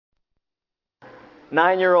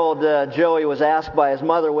9-year-old Joey was asked by his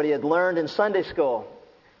mother what he had learned in Sunday school.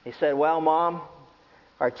 He said, "Well, Mom,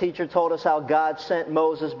 our teacher told us how God sent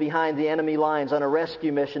Moses behind the enemy lines on a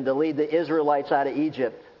rescue mission to lead the Israelites out of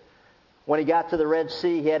Egypt. When he got to the Red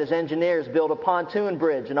Sea, he had his engineers build a pontoon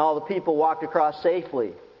bridge and all the people walked across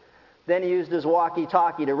safely. Then he used his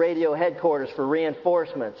walkie-talkie to radio headquarters for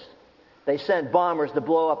reinforcements. They sent bombers to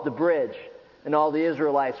blow up the bridge, and all the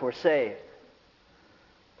Israelites were saved."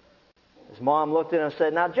 His mom looked at him and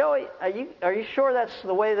said, "Now, Joey, are you sure that's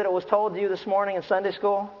the way that it was told to you this morning in Sunday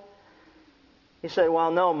school?" He said,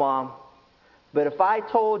 "Well, no, Mom. But if I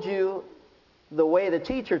told you the way the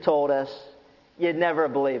teacher told us, you'd never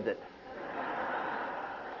have believed it."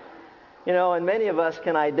 You know, and many of us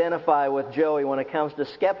can identify with Joey when it comes to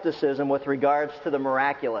skepticism with regards to the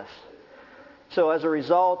miraculous. So as a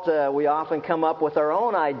result, we often come up with our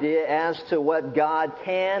own idea as to what God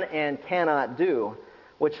can and cannot do,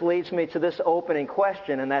 which leads me to this opening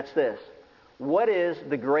question, and that's this. What is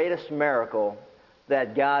the greatest miracle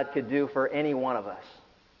that God could do for any one of us?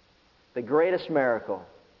 The greatest miracle.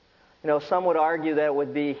 You know, some would argue that it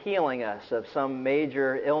would be healing us of some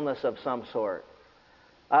major illness of some sort.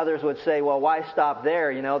 Others would say, well, why stop there?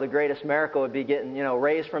 You know, the greatest miracle would be getting,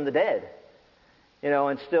 raised from the dead.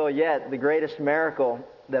 And still yet, the greatest miracle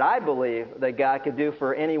that I believe that God could do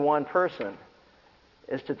for any one person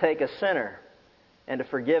is to take a sinner and to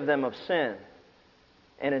forgive them of sin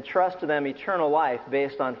and entrust to them eternal life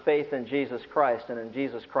based on faith in Jesus Christ and in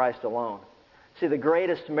Jesus Christ alone. See, the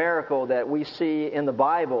greatest miracle that we see in the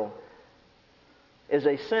Bible is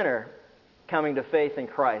a sinner coming to faith in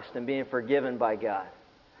Christ and being forgiven by God.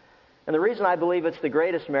 And the reason I believe it's the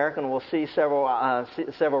greatest miracle, and we'll see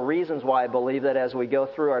several reasons why I believe that as we go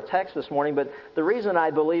through our text this morning, but the reason I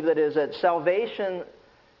believe that is that salvation,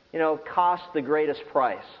 costs the greatest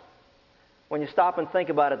price. When you stop and think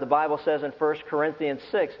about it, the Bible says in 1 Corinthians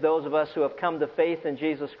 6, those of us who have come to faith in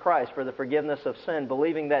Jesus Christ for the forgiveness of sin,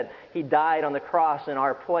 believing that He died on the cross in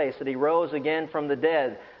our place, that He rose again from the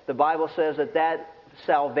dead, the Bible says that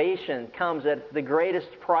salvation comes at the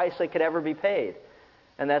greatest price that could ever be paid.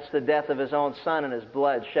 And that's the death of His own Son and His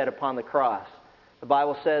blood shed upon the cross. The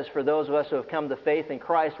Bible says for those of us who have come to faith in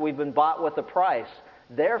Christ, we've been bought with a price.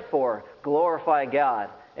 Therefore, glorify God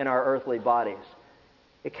in our earthly bodies.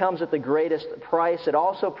 It comes at the greatest price. It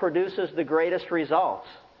also produces the greatest results.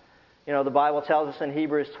 The Bible tells us in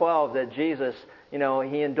Hebrews 12 that Jesus,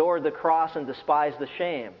 He endured the cross and despised the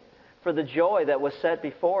shame for the joy that was set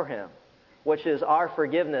before Him, which is our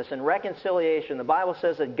forgiveness and reconciliation. The Bible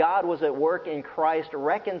says that God was at work in Christ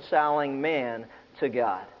reconciling man to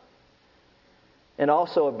God. And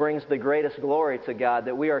also it brings the greatest glory to God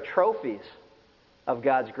that we are trophies of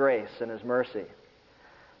God's grace and His mercy.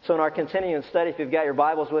 So in our continuing study, if you've got your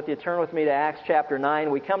Bibles with you, turn with me to Acts chapter 9.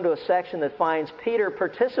 We come to a section that finds Peter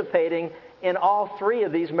participating in all three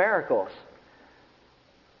of these miracles.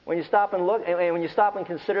 When you stop and look, and when you stop and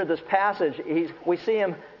consider this passage, we see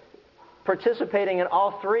him participating in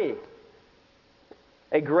all three.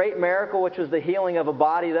 A great miracle, which was the healing of a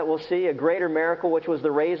body that we'll see. A greater miracle, which was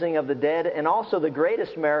the raising of the dead. And also the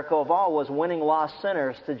greatest miracle of all was winning lost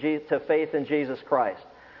sinners to faith in Jesus Christ.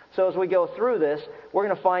 So as we go through this, we're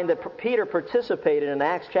going to find that Peter participated in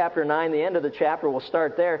Acts chapter 9, the end of the chapter, we'll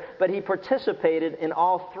start there. But he participated in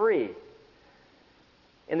all three.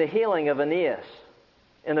 In the healing of Aeneas.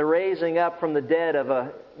 In the raising up from the dead of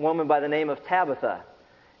a woman by the name of Tabitha.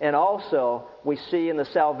 And also, we see in the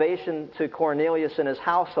salvation to Cornelius and his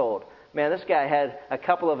household. Man, this guy had a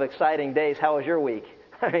couple of exciting days. How was your week?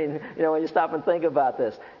 I mean, when you stop and think about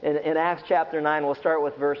this. In Acts chapter 9, we'll start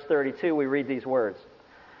with verse 32. We read these words.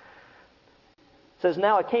 It says,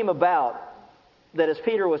 "Now it came about that as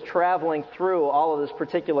Peter was traveling through all of this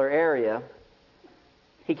particular area,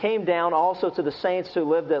 he came down also to the saints who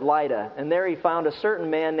lived at Lydda. And there he found a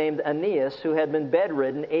certain man named Aeneas who had been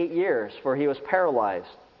bedridden 8 years, for he was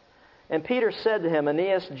paralyzed. And Peter said to him,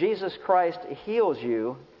 'Aeneas, Jesus Christ heals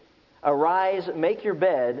you. Arise, make your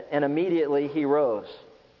bed.' And immediately he rose.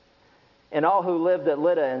 And all who lived at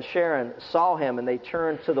Lydda and Sharon saw him, and they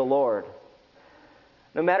turned to the Lord."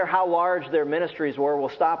 No matter how large their ministries were, we'll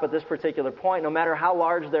stop at this particular point. No matter how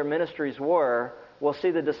large their ministries were, we'll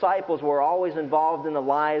see the disciples were always involved in the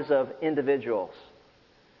lives of individuals.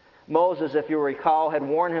 Moses, if you recall, had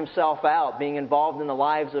worn himself out being involved in the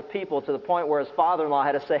lives of people to the point where his father-in-law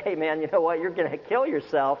had to say, "Hey man, you know what? You're going to kill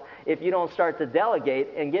yourself if you don't start to delegate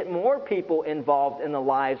and get more people involved in the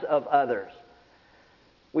lives of others."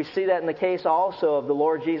 We see that in the case also of the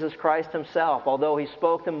Lord Jesus Christ Himself. Although He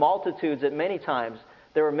spoke to multitudes at many times,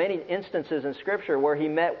 there were many instances in Scripture where He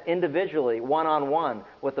met individually, one-on-one,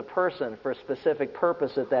 with a person for a specific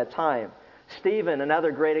purpose at that time. Stephen,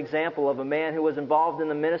 another great example of a man who was involved in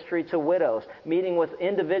the ministry to widows, meeting with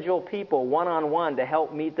individual people one-on-one to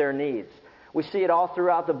help meet their needs. We see it all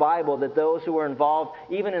throughout the Bible that those who were involved,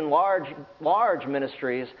 even in large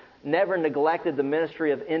ministries, never neglected the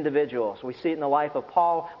ministry of individuals. We see it in the life of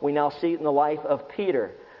Paul. We now see it in the life of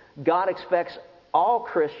Peter. God expects all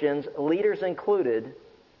Christians, leaders included,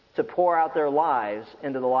 to pour out their lives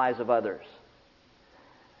into the lives of others.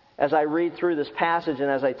 As I read through this passage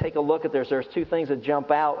and as I take a look at this, there's two things that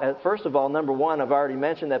jump out. First of all, number one, I've already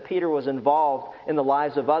mentioned that Peter was involved in the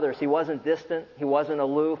lives of others. He wasn't distant. He wasn't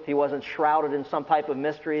aloof. He wasn't shrouded in some type of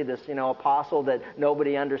mystery, this, apostle that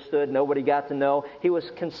nobody understood, nobody got to know. He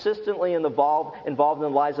was consistently involved in the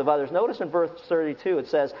lives of others. Notice in verse 32 it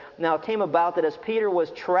says, "Now it came about that as Peter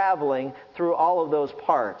was traveling through all of those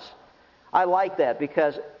parts." I like that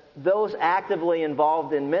because those actively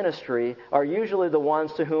involved in ministry are usually the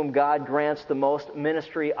ones to whom God grants the most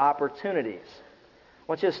ministry opportunities. I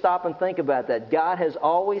want you to stop and think about that. God has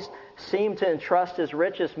always seemed to entrust His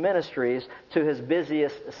richest ministries to His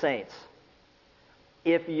busiest saints.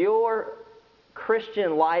 If your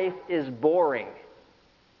Christian life is boring,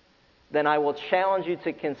 then I will challenge you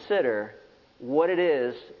to consider what it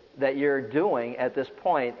is that you're doing at this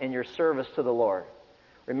point in your service to the Lord.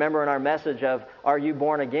 Remember in our message of, are you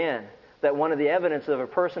born again? That one of the evidence of a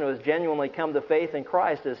person who has genuinely come to faith in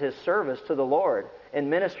Christ is his service to the Lord and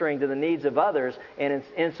ministering to the needs of others, and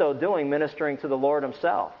in so doing, ministering to the Lord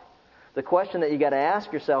Himself. The question that you got to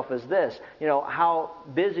ask yourself is this, how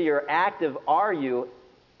busy or active are you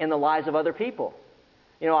in the lives of other people?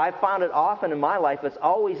 I've found it often in my life, it's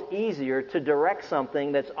always easier to direct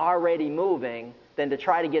something that's already moving than to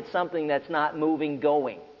try to get something that's not moving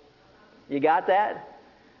going. You got that?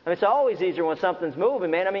 It's always easier when something's moving,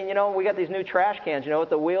 man. We got these new trash cans, with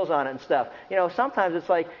the wheels on it and stuff. Sometimes it's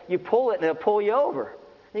like you pull it and it'll pull you over.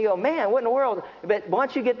 And you go, man, what in the world? But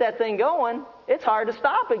once you get that thing going, it's hard to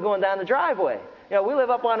stop it going down the driveway. We live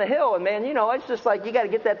up on a hill, and man, it's just like you got to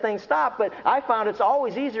get that thing stopped. But I found it's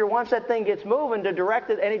always easier once that thing gets moving to direct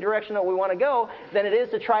it any direction that we want to go than it is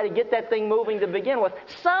to try to get that thing moving to begin with.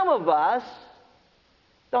 Some of us,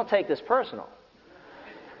 don't take this personal,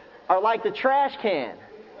 are like the trash can.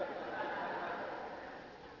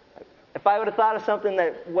 If I would have thought of something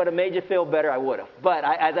that would have made you feel better, I would have. But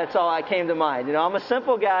that's all that came to mind. I'm a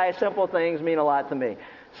simple guy. Simple things mean a lot to me.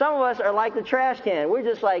 Some of us are like the trash can. We're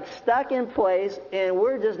just like stuck in place and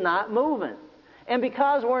we're just not moving. And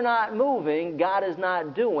because we're not moving, God is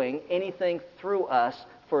not doing anything through us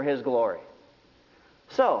for His glory.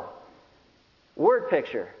 So, word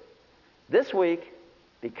picture. This week,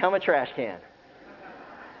 become a trash can.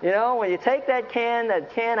 When you take that can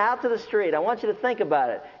out to the street, I want you to think about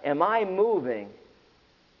it. Am I moving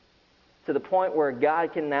to the point where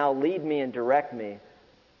God can now lead me and direct me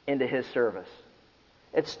into His service?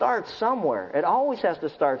 It starts somewhere. It always has to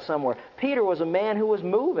start somewhere. Peter was a man who was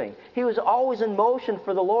moving. He was always in motion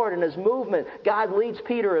for the Lord. In his movement, God leads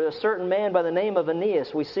Peter, a certain man by the name of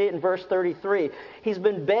Aeneas. We see it in verse 33. He's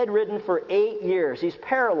been bedridden for 8 years. He's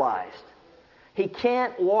paralyzed. He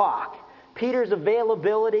can't walk. Peter's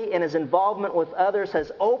availability and his involvement with others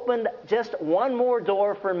has opened just one more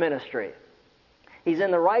door for ministry. He's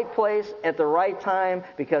in the right place at the right time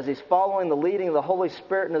because he's following the leading of the Holy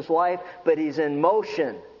Spirit in his life, but he's in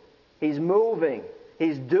motion. He's moving.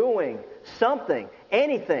 He's doing something,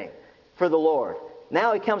 anything for the Lord.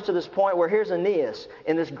 Now he comes to this point where here's Aeneas,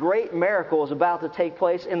 and this great miracle is about to take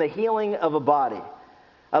place in the healing of a body.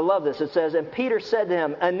 I love this. It says, "And Peter said to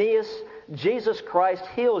him, Aeneas, Jesus Christ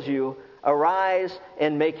heals you. Arise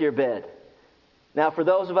and make your bed." Now, for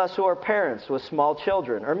those of us who are parents with small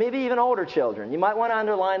children, or maybe even older children, you might want to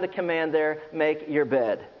underline the command there, make your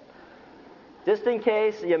bed. Just in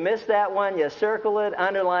case you missed that one, you circle it,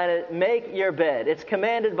 underline it, make your bed. It's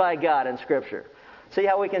commanded by God in Scripture. See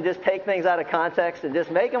how we can just take things out of context and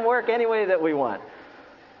just make them work any way that we want.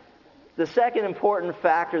 The second important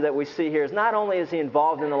factor that we see here is not only is he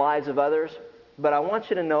involved in the lives of others, but I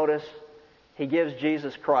want you to notice he gives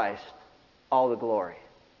Jesus Christ all the glory.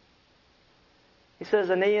 He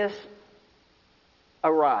says, Aeneas,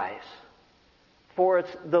 arise, for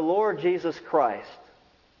it's the Lord Jesus Christ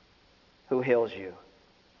who heals you.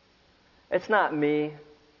 It's not me,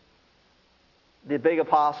 the big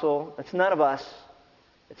apostle. It's none of us.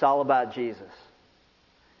 It's all about Jesus.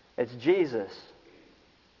 It's Jesus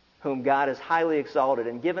whom God has highly exalted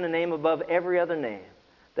and given a name above every other name,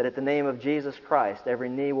 that at the name of Jesus Christ every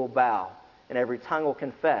knee will bow and every tongue will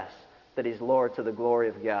confess that He's Lord to the glory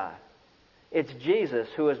of God. It's Jesus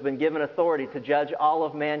who has been given authority to judge all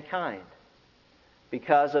of mankind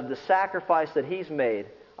because of the sacrifice that He's made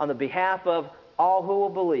on the behalf of all who will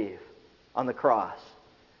believe on the cross.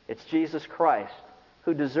 It's Jesus Christ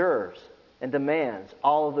who deserves and demands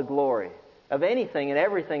all of the glory of anything and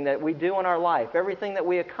everything that we do in our life, everything that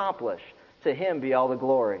we accomplish. To Him be all the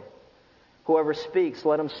glory. Whoever speaks,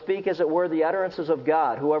 let him speak as it were the utterances of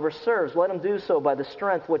God. Whoever serves, let him do so by the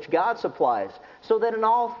strength which God supplies, so that in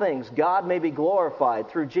all things God may be glorified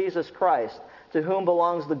through Jesus Christ, to whom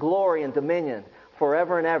belongs the glory and dominion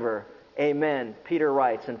forever and ever. Amen. Peter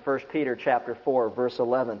writes in 1 Peter chapter 4, verse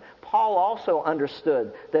 11. Paul also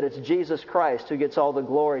understood that it's Jesus Christ who gets all the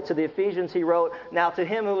glory. To the Ephesians he wrote, "Now to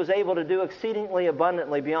Him who is able to do exceedingly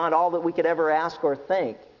abundantly beyond all that we could ever ask or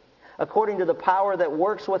think, according to the power that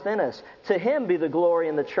works within us, to Him be the glory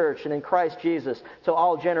in the church and in Christ Jesus to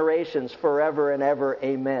all generations forever and ever.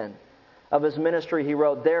 Amen." Of His ministry he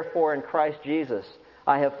wrote, "Therefore in Christ Jesus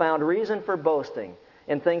I have found reason for boasting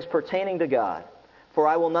in things pertaining to God. For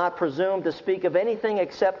I will not presume to speak of anything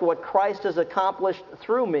except what Christ has accomplished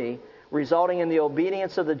through me, resulting in the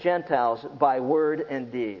obedience of the Gentiles by word and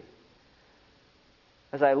deed."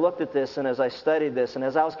 As I looked at this and as I studied this and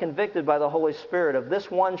as I was convicted by the Holy Spirit of this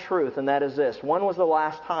one truth, and that is this: when was the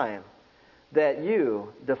last time that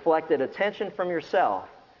you deflected attention from yourself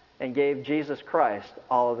and gave Jesus Christ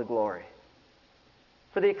all of the glory?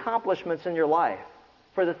 For the accomplishments in your life,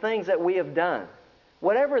 for the things that we have done,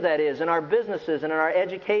 whatever that is, in our businesses and in our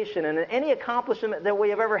education and in any accomplishment that we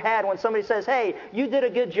have ever had, when somebody says, "Hey, you did a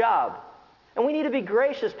good job." And we need to be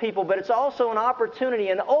gracious people, but it's also an opportunity,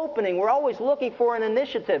 an opening. We're always looking for an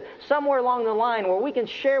initiative somewhere along the line where we can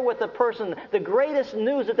share with a person the greatest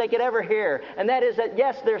news that they could ever hear. And that is that,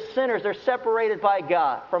 yes, they're sinners. They're separated by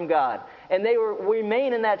God, from God. And they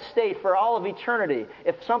remain in that state for all of eternity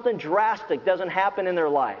if something drastic doesn't happen in their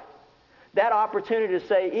life. That opportunity to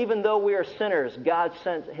say, even though we are sinners, God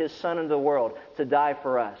sent His Son into the world to die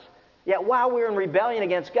for us. Yet while we were in rebellion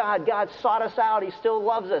against God, God sought us out. He still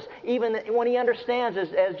loves us. Even when He understands,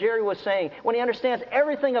 as Jerry was saying, when He understands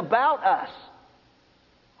everything about us,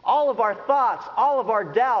 all of our thoughts, all of our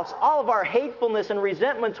doubts, all of our hatefulness and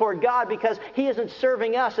resentment toward God because He isn't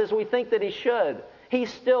serving us as we think that He should, He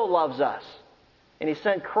still loves us. And He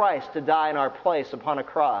sent Christ to die in our place upon a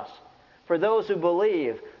cross. For those who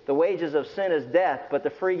believe, the wages of sin is death, but the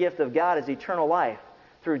free gift of God is eternal life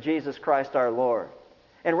through Jesus Christ our Lord.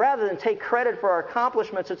 And rather than take credit for our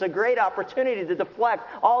accomplishments, it's a great opportunity to deflect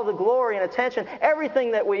all the glory and attention,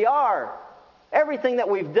 everything that we are, everything that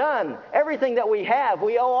we've done, everything that we have,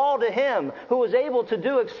 we owe all to Him who is able to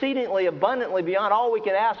do exceedingly abundantly beyond all we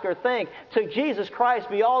can ask or think. To Jesus Christ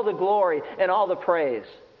be all the glory and all the praise.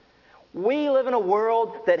 We live in a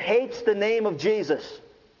world that hates the name of Jesus.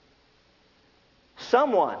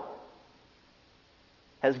 Someone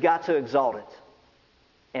has got to exalt it.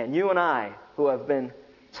 And you and I, who have been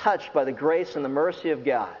touched by the grace and the mercy of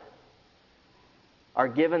God, are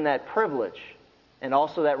given that privilege and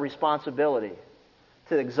also that responsibility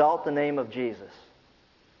to exalt the name of Jesus.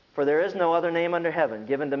 For there is no other name under heaven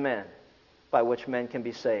given to men by which men can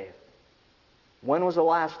be saved. When was the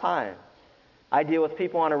last time? I deal with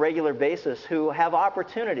people on a regular basis who have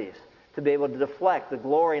opportunities to be able to deflect the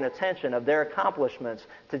glory and attention of their accomplishments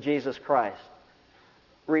to Jesus Christ.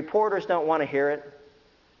 Reporters don't want to hear it.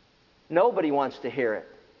 Nobody wants to hear it.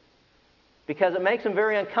 Because it makes them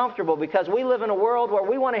very uncomfortable, because we live in a world where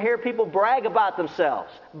we want to hear people brag about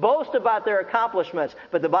themselves, boast about their accomplishments.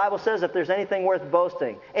 But the Bible says if there's anything worth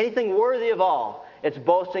boasting, anything worthy of all, it's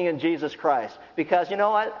boasting in Jesus Christ. Because you know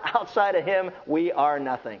what? Outside of Him, we are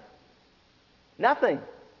nothing. Nothing.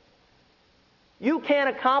 You can't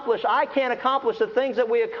accomplish, I can't accomplish the things that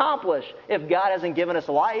we accomplish if God hasn't given us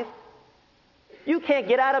life. You can't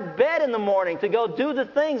get out of bed in the morning to go do the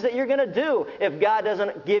things that you're going to do if God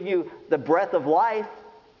doesn't give you the breath of life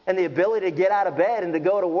and the ability to get out of bed and to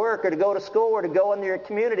go to work or to go to school or to go into your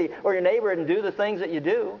community or your neighborhood and do the things that you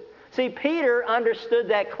do. See, Peter understood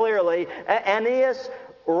that clearly. Aeneas,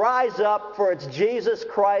 rise up, for it's Jesus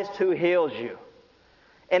Christ who heals you.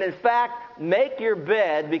 And in fact, make your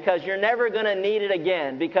bed, because you're never going to need it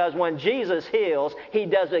again. Because when Jesus heals, He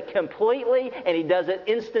does it completely and He does it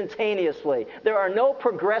instantaneously. There are no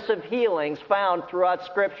progressive healings found throughout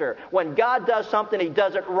Scripture. When God does something, He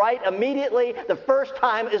does it right immediately. The first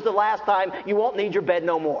time is the last time. You won't need your bed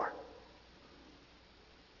no more.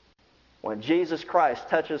 When Jesus Christ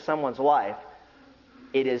touches someone's life,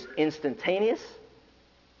 it is instantaneous,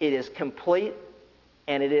 it is complete,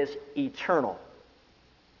 and it is eternal.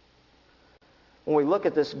 When we look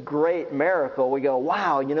at this great miracle, we go,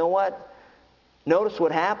 wow, you know what? Notice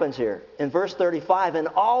what happens here. In verse 35, and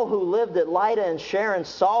all who lived at Lydda and Sharon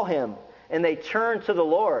saw Him, and they turned to the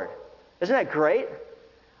Lord. Isn't that great?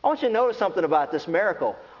 I want you to notice something about this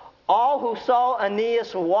miracle. All who saw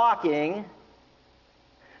Aeneas walking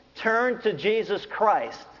turned to Jesus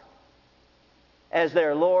Christ as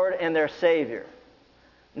their Lord and their Savior.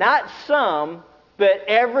 Not some, but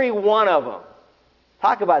every one of them.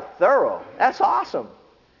 Talk about thorough. That's awesome.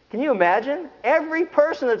 Can you imagine? Every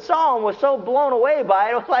person that saw him was so blown away by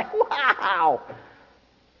it. It was like, wow.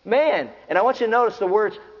 Man. And I want you to notice the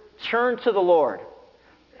words, turn to the Lord.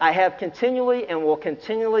 I have continually and will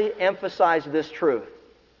continually emphasize this truth.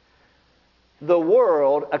 The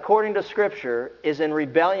world, according to Scripture, is in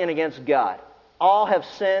rebellion against God. All have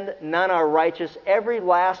sinned, none are righteous. Every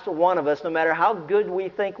last one of us, no matter how good we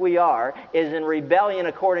think we are, is in rebellion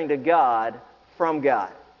according to God, from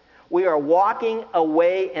God. We are walking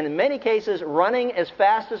away, and in many cases, running as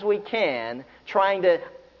fast as we can, trying to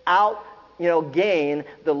gain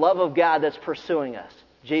the love of God that's pursuing us.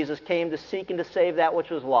 Jesus came to seek and to save that which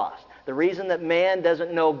was lost. The reason that man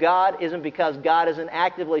doesn't know God isn't because God isn't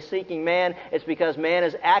actively seeking man. It's because man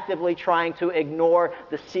is actively trying to ignore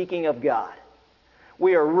the seeking of God.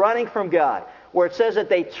 We are running from God. Where it says that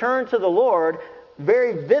they turn to the Lord,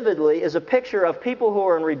 very vividly is a picture of people who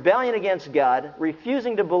are in rebellion against God,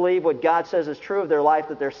 refusing to believe what God says is true of their life,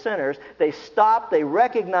 that they're sinners. They stop, they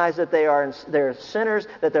recognize that they're sinners,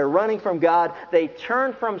 that they're running from God. They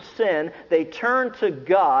turn from sin, they turn to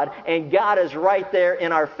God, and God is right there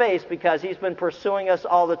in our face because He's been pursuing us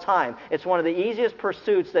all the time. It's one of the easiest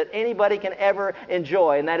pursuits that anybody can ever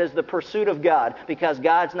enjoy, and that is the pursuit of God, because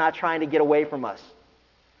God's not trying to get away from us.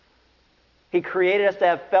 He created us to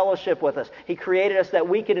have fellowship with us. He created us that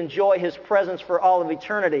we could enjoy His presence for all of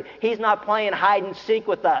eternity. He's not playing hide and seek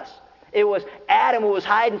with us. It was Adam who was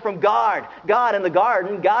hiding from God in the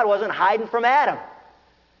garden. God wasn't hiding from Adam.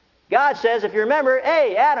 God says, if you remember,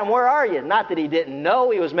 hey, Adam, where are you? Not that he didn't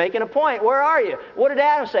know. He was making a point. Where are you? What did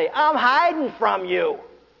Adam say? I'm hiding from you.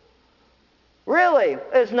 Really?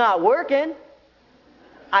 It's not working.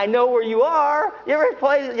 I know where you are. You ever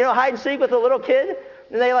play hide and seek with a little kid?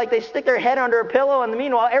 And they stick their head under a pillow, and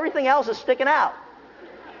meanwhile, everything else is sticking out.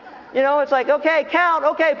 It's like, okay, count.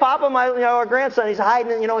 Okay, Papa, our grandson, he's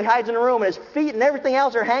hiding, he hides in a room, and his feet and everything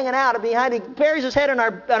else are hanging out. And behind, he buries his head on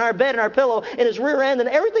our bed, in our pillow, in his rear end, and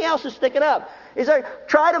everything else is sticking up. He's like,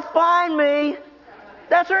 try to find me.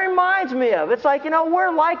 That's what it reminds me of. It's like,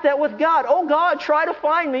 we're like that with God. Oh, God, try to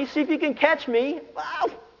find me. See if you can catch me. Well,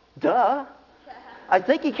 duh. I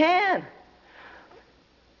think He can.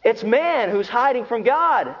 It's man who's hiding from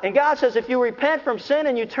God. And God says if you repent from sin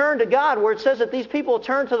and you turn to God, where it says that these people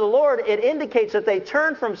turn to the Lord, it indicates that they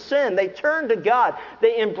turn from sin. They turn to God.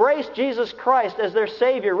 They embrace Jesus Christ as their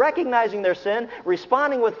Savior, recognizing their sin,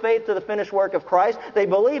 responding with faith to the finished work of Christ. They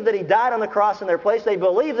believe that He died on the cross in their place. They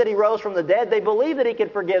believe that He rose from the dead. They believe that He can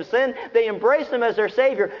forgive sin. They embrace Him as their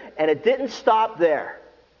Savior. And it didn't stop there.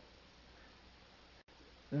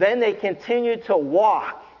 Then they continued to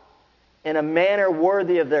walk in a manner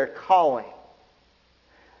worthy of their calling.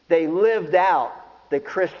 They lived out the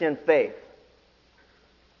Christian faith.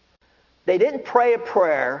 They didn't pray a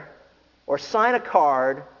prayer or sign a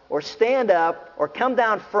card or stand up or come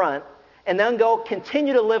down front and then go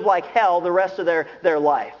continue to live like hell the rest of their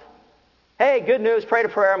life. Hey, good news, prayed a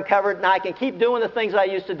prayer, I'm covered, now I can keep doing the things I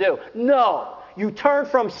used to do. No. You turn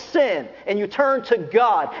from sin and you turn to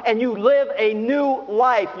God and you live a new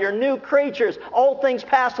life. You're new creatures. Old things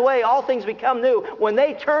pass away. All things become new. When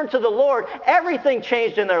they turned to the Lord, everything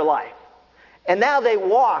changed in their life. And now they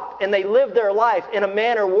walked and they lived their life in a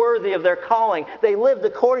manner worthy of their calling. They lived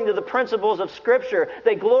according to the principles of Scripture.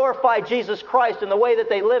 They glorified Jesus Christ in the way that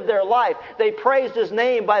they lived their life. They praised His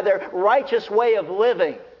name by their righteous way of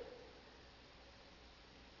living.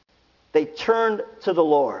 They turned to the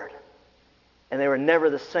Lord. And they were never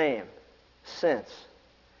the same since.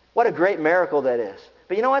 What a great miracle that is.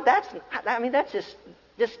 But you know what? That's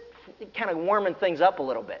just kind of warming things up a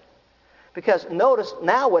little bit. Because notice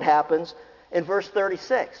now what happens in verse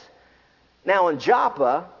 36. Now in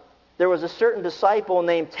Joppa, there was a certain disciple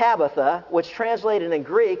named Tabitha, which translated in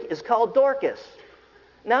Greek is called Dorcas.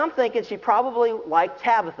 Now I'm thinking she probably liked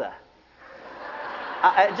Tabitha.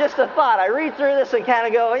 Just a thought. I read through this and kind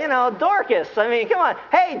of go, Dorcas. I mean, come on.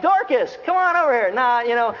 Hey, Dorcas, come on over here.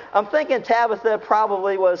 Nah, I'm thinking Tabitha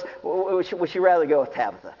probably would she rather go with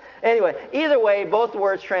Tabitha? Anyway, either way, both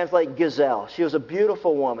words translate gazelle. She was a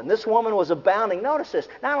beautiful woman. This woman was abounding. Notice this.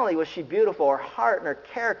 Not only was she beautiful, her heart and her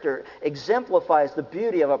character exemplifies the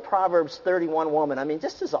beauty of a Proverbs 31 woman. I mean,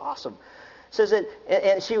 just as awesome. It says that,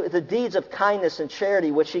 and the deeds of kindness and charity,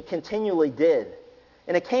 which she continually did.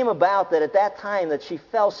 And it came about that at that time that she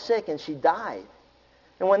fell sick and she died.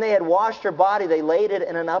 And when they had washed her body, they laid it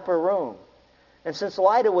in an upper room. And since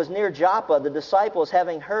Lydda was near Joppa, the disciples,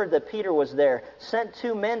 having heard that Peter was there, sent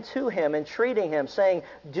 2 men to him, entreating him, saying,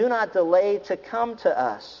 "Do not delay to come to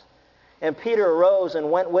us." And Peter arose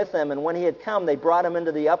and went with them, and when he had come, they brought him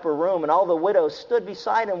into the upper room, and all the widows stood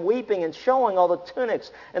beside him, weeping and showing all the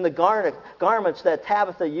tunics and the garments that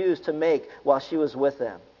Tabitha used to make while she was with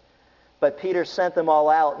them. But Peter sent them all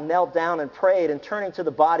out, knelt down and prayed, and turning to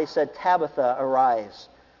the body said, "Tabitha, arise."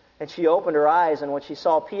 And she opened her eyes, and when she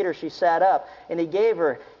saw Peter, she sat up. And he gave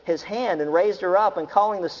her his hand and raised her up, and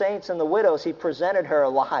calling the saints and the widows, he presented her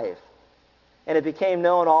alive. And it became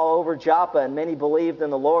known all over Joppa, and many believed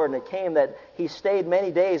in the Lord. And it came that he stayed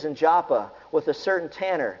many days in Joppa with a certain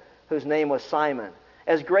tanner, whose name was Simon.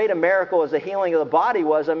 As great a miracle as the healing of the body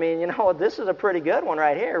was, this is a pretty good one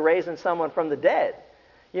right here, raising someone from the dead.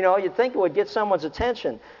 You'd think it would get someone's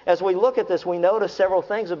attention. As we look at this, we notice several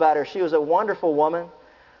things about her. She was a wonderful woman.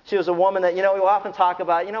 She was a woman that, we often talk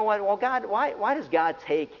about, God, why does God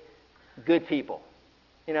take good people?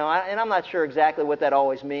 And I'm not sure exactly what that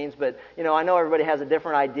always means, but, I know everybody has a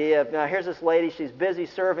different idea. Now, here's this lady, she's busy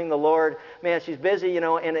serving the Lord. Man, she's busy, in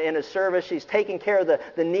a service. She's taking care of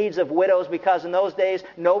the needs of widows, because in those days,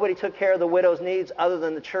 nobody took care of the widow's needs other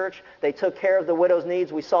than the church. They took care of the widow's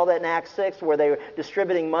needs. We saw that in Acts 6, where they were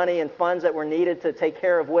distributing money and funds that were needed to take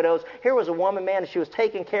care of widows. Here was a woman, man, she was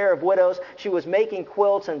taking care of widows. She was making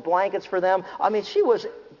quilts and blankets for them. She was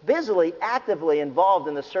busily, actively involved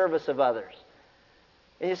in the service of others.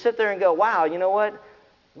 And you sit there and go, wow, you know what?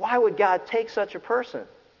 Why would God take such a person?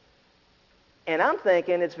 And I'm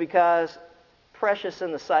thinking it's because precious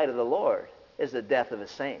in the sight of the Lord is the death of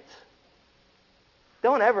his saints.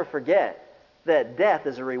 Don't ever forget that death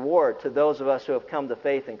is a reward to those of us who have come to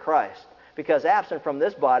faith in Christ. Because absent from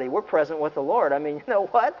this body, we're present with the Lord. You know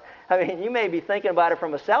what? You may be thinking about it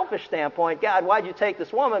from a selfish standpoint. God, why'd you take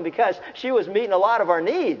this woman? Because she was meeting a lot of our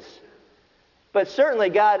needs. But certainly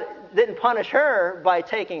God didn't punish her by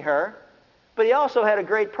taking her, but he also had a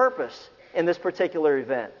great purpose in this particular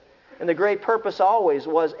event. And the great purpose always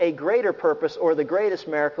was a greater purpose, or the greatest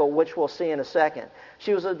miracle, which we'll see in a second.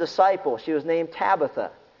 She was a disciple. She was named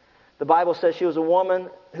Tabitha. The Bible says she was a woman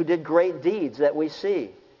who did great deeds that we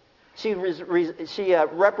see. She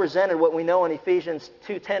represented what we know in Ephesians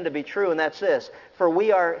 2:10 to be true, and that's this: "For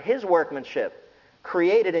we are his workmanship,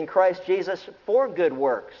 created in Christ Jesus for good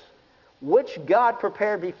works, which God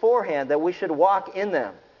prepared beforehand that we should walk in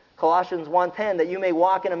them." Colossians 1:10, "That you may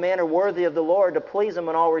walk in a manner worthy of the Lord, to please him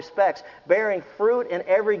in all respects, bearing fruit in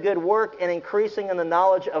every good work and increasing in the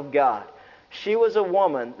knowledge of God." She was a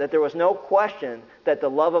woman that there was no question that the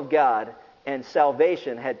love of God and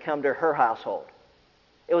salvation had come to her household.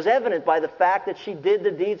 It was evident by the fact that she did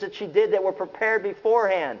the deeds that she did that were prepared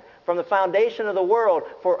beforehand from the foundation of the world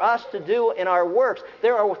for us to do in our works.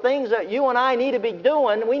 There are things that you and I need to be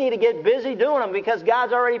doing. We need to get busy doing them because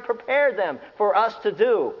God's already prepared them for us to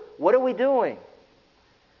do. What are we doing?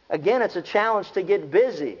 Again, it's a challenge to get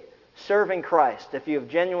busy serving Christ if you have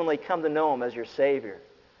genuinely come to know him as your Savior.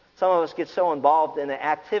 Some of us get so involved in the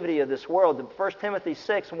activity of this world. 1 Timothy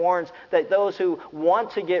 6 warns that those who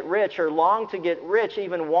want to get rich or long to get rich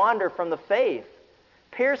even wander from the faith,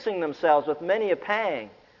 piercing themselves with many a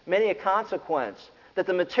pang, many a consequence. That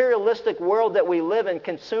the materialistic world that we live in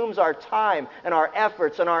consumes our time and our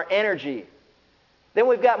efforts and our energy. Then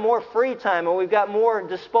we've got more free time and we've got more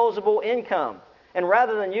disposable income. And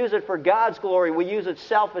rather than use it for God's glory, we use it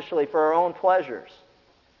selfishly for our own pleasures.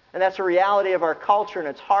 And that's a reality of our culture, and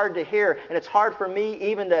it's hard to hear, and it's hard for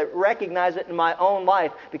me even to recognize it in my own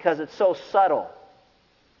life because it's so subtle.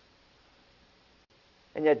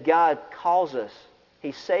 And yet God calls us,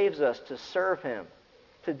 he saves us to serve him,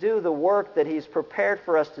 to do the work that he's prepared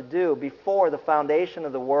for us to do before the foundation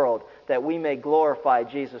of the world, that we may glorify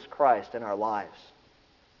Jesus Christ in our lives.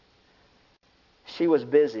 She was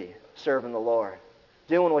busy serving the Lord,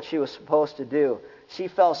 doing what she was supposed to do. She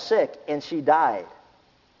fell sick and she died.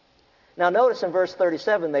 Now notice in verse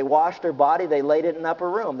 37, they washed her body, they laid it in an upper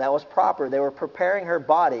room. That was proper. They were preparing her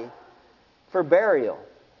body for burial.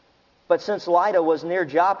 But since Lydda was near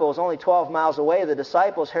Joppa, it was only 12 miles away, the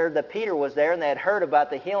disciples heard that Peter was there, and they had heard about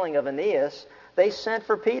the healing of Aeneas. They sent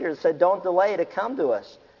for Peter and said, "Don't delay to come to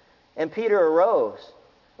us." And Peter arose.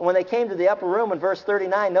 And when they came to the upper room in verse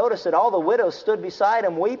 39, notice that all the widows stood beside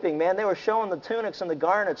him weeping. Man, they were showing the tunics and the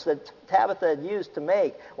garments that Tabitha had used to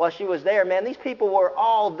make while she was there. Man, these people were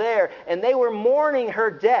all there, and they were mourning her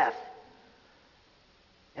death.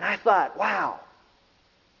 And I thought, wow,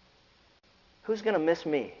 who's going to miss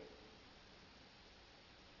me?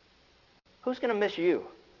 Who's going to miss you?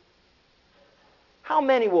 How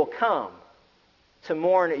many will come to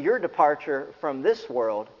mourn your departure from this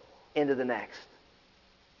world into the next?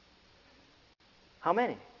 How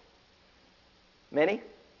many? Many?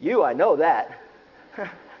 You, I know that.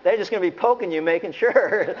 They're just going to be poking you, making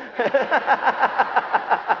sure.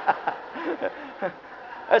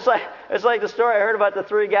 It's like the story I heard about the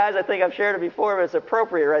three guys. I think I've shared it before, but it's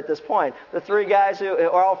appropriate right at this point. The three guys who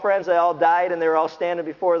are all friends, they all died, and they were all standing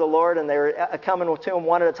before the Lord, and they were coming to him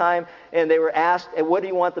one at a time, and they were asked, what do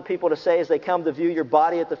you want the people to say as they come to view your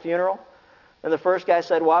body at the funeral? And the first guy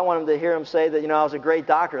said, well, I want them to hear him say that, I was a great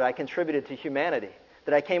doctor, that I contributed to humanity,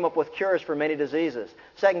 that I came up with cures for many diseases.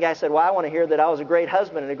 Second guy said, well, I want to hear that I was a great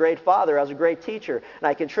husband and a great father, I was a great teacher, and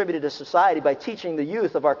I contributed to society by teaching the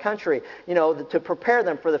youth of our country, to prepare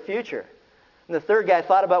them for the future. And the third guy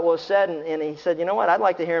thought about what was said, and he said, you know what, I'd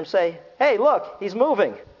like to hear him say, hey, look, he's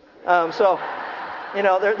moving. There's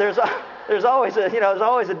always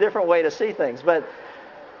a different way to see things. But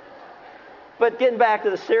getting back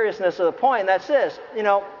to the seriousness of the point, that's this.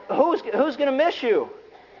 Who's going to miss you?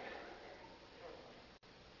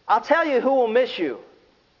 I'll tell you who will miss you.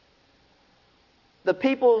 The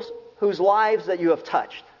people whose lives that you have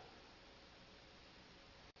touched.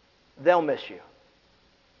 They'll miss you.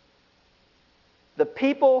 The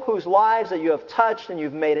people whose lives that you have touched and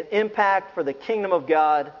you've made an impact for the kingdom of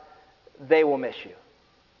God, they will miss you.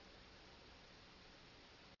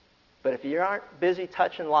 But if you aren't busy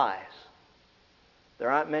touching lives, there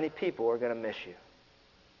aren't many people who are going to miss you.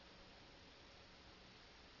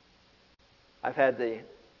 I've had the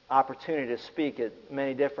opportunity to speak at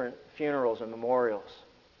many different funerals and memorials.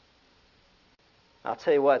 I'll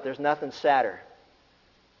tell you what, there's nothing sadder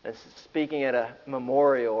than speaking at a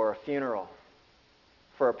memorial or a funeral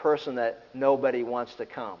for a person that nobody wants to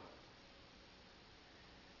come.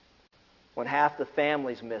 When half the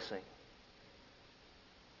family's missing,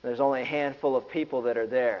 there's only a handful of people that are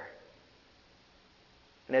there.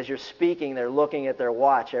 And as you're speaking, they're looking at their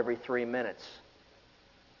watch every 3 minutes.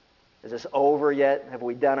 Is this over yet? Have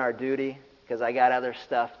we done our duty? Because I got other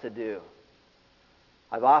stuff to do.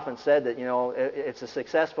 I've often said that, it's a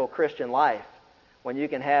successful Christian life when you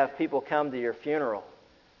can have people come to your funeral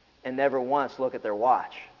and never once look at their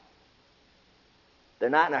watch. They're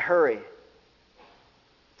not in a hurry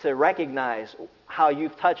to recognize how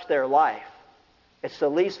you've touched their life. It's the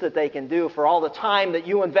least that they can do for all the time that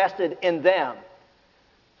you invested in them,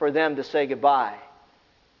 for them to say goodbye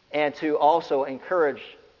and to also encourage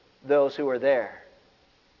those who are there.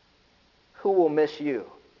 Who will miss you?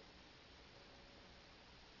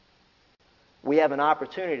 We have an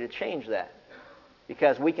opportunity to change that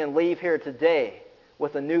because we can leave here today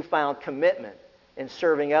with a newfound commitment in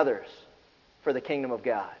serving others for the kingdom of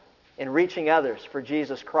God, in reaching others for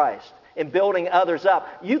Jesus Christ, in building others up.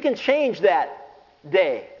 You can change that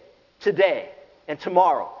day, today, and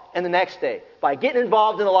tomorrow, and the next day by getting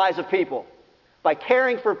involved in the lives of people, by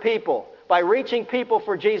caring for people, by reaching people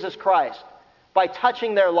for Jesus Christ, by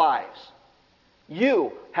touching their lives.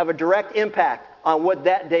 You have a direct impact on what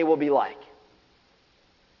that day will be like,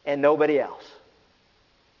 and nobody else.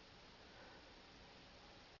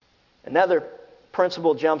 Another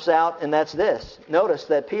principle jumps out, and that's this. Notice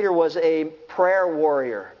that Peter was a prayer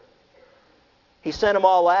warrior. He sent them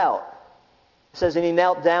all out. It says, and he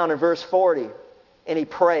knelt down in verse 40, and he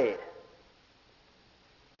prayed.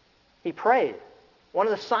 He prayed. One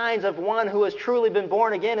of the signs of one who has truly been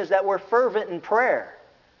born again is that we're fervent in prayer,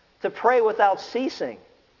 to pray without ceasing.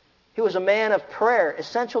 He was a man of prayer,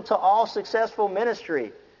 essential to all successful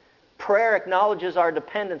ministry. Prayer acknowledges our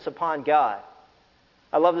dependence upon God.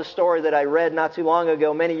 I love the story that I read not too long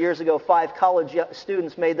ago. Many years ago, 5 college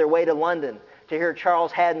students made their way to London to hear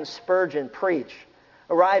Charles Haddon Spurgeon preach.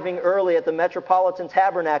 Arriving early at the Metropolitan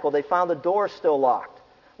Tabernacle, they found the door still locked.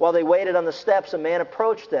 While they waited on the steps, a man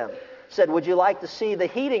approached them, said, would you like to see the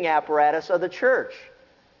heating apparatus of the church?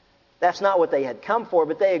 That's not what they had come for,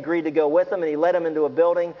 but they agreed to go with him, and he led them into a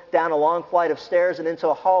building, down a long flight of stairs, and into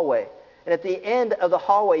a hallway. And at the end of the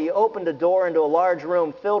hallway, he opened a door into a large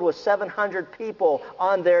room filled with 700 people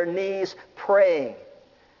on their knees praying.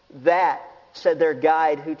 That, said their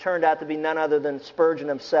guide, who turned out to be none other than Spurgeon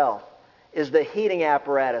himself, is the heating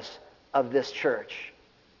apparatus of this church.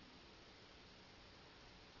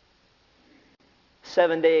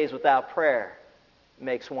 7 days without prayer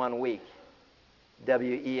makes 1 week.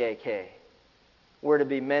 W-E-A-K. We're to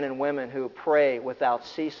be men and women who pray without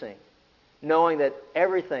ceasing, knowing that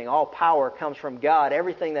everything, all power comes from God.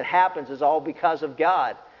 Everything that happens is all because of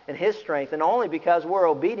God and His strength, and only because we're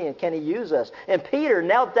obedient can He use us. And Peter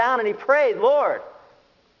knelt down and he prayed, Lord,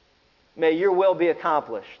 may your will be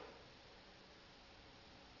accomplished.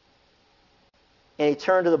 And he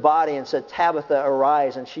turned to the body and said, Tabitha,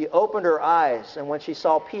 arise. And she opened her eyes, and when she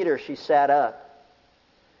saw Peter, she sat up.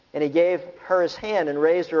 And he gave her his hand and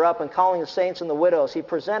raised her up, and calling the saints and the widows, he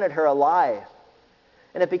presented her alive.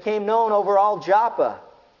 And it became known over all Joppa.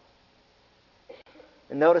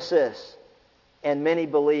 And notice this, and many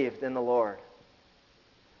believed in the Lord.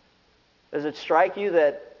 Does it strike you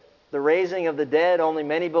that the raising of the dead, only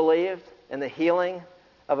many believed, and the healing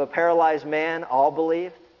of a paralyzed man, all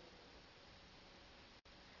believed?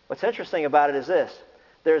 What's interesting about it is this.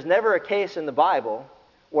 There's never a case in the Bible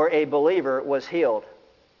where a believer was healed.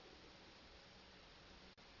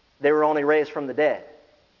 They were only raised from the dead.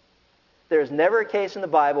 There's never a case in the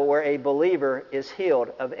Bible where a believer is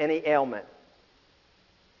healed of any ailment.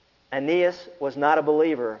 Aeneas was not a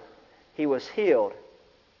believer. He was healed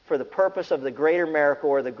for the purpose of the greater miracle,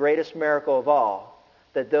 or the greatest miracle of all,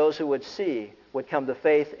 that those who would see would come to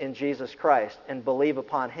faith in Jesus Christ and believe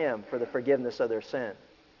upon him for the forgiveness of their sin.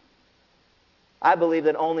 I believe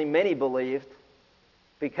that only many believed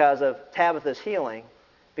because of Tabitha's healing,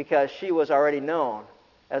 because she was already known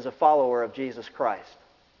as a follower of Jesus Christ.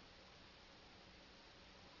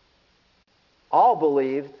 All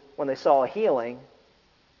believed when they saw a healing.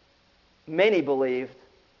 Many believed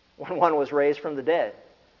when one was raised from the dead.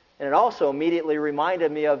 And it also immediately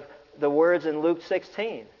reminded me of the words in Luke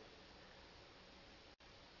 16,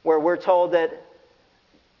 where we're told that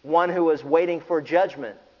one who was waiting for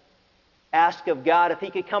judgment asked of God if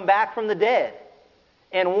he could come back from the dead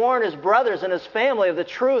and warn his brothers and his family of the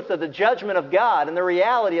truth of the judgment of God and the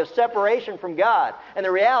reality of separation from God and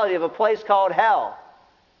the reality of a place called hell.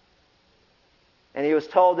 And he was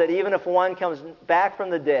told that even if one comes back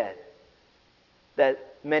from the dead,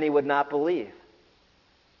 that many would not believe.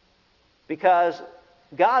 Because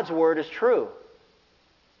God's word is true.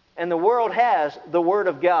 And the world has the word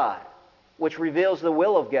of God, which reveals the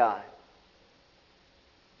will of God.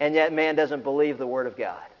 And yet man doesn't believe the word of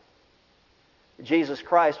God. Jesus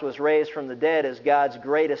Christ was raised from the dead as God's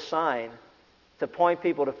greatest sign to point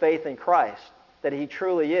people to faith in Christ, that he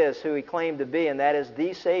truly is who he claimed to be, and that is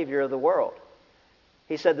the Savior of the world.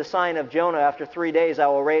 He said, the sign of Jonah, after 3 days I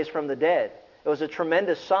will raise from the dead. It was a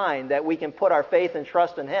tremendous sign that we can put our faith and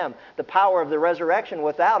trust in him. The power of the resurrection,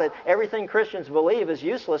 without it, everything Christians believe is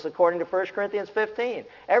useless according to 1 Corinthians 15.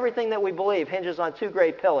 Everything that we believe hinges on two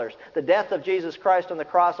great pillars: the death of Jesus Christ on the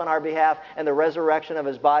cross on our behalf and the resurrection of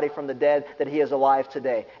his body from the dead, that he is alive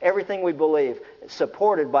today. Everything we believe is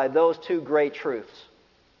supported by those two great truths.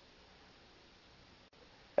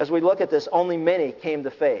 As we look at this, only many came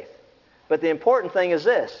to faith. But the important thing is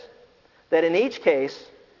this, that in each case,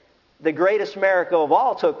 the greatest miracle of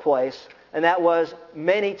all took place, and that was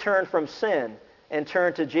many turned from sin and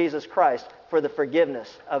turned to Jesus Christ for the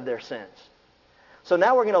forgiveness of their sins. So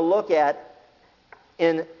now we're going to look at,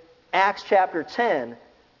 in Acts chapter 10,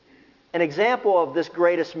 an example of this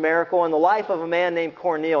greatest miracle in the life of a man named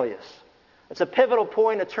Cornelius. It's a pivotal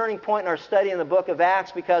point, a turning point in our study in the book of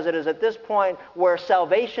Acts, because it is at this point where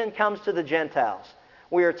salvation comes to the Gentiles.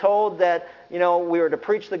 We are told that, we are to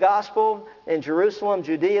preach the gospel in Jerusalem,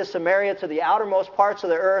 Judea, Samaria, to the outermost parts of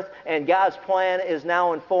the earth, and God's plan is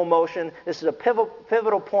now in full motion. This is a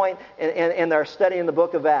pivotal point in our study in the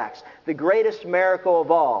book of Acts. The greatest miracle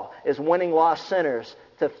of all is winning lost sinners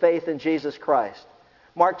to faith in Jesus Christ.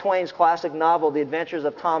 Mark Twain's classic novel, The Adventures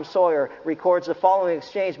of Tom Sawyer, records the following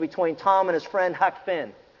exchange between Tom and his friend Huck Finn.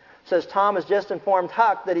 It says Tom has just informed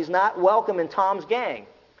Huck that he's not welcome in Tom's gang.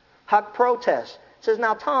 Huck protests. Says,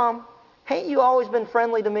 now, Tom, ain't you always been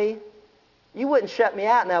friendly to me? You wouldn't shut me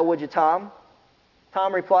out now, would you, Tom?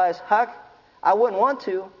 Tom replies, Huck, I wouldn't want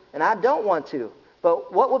to, and I don't want to.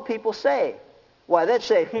 But what would people say? Why, they'd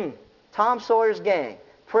say, Tom Sawyer's gang,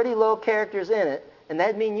 pretty low characters in it, and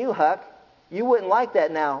that'd mean you, Huck. You wouldn't like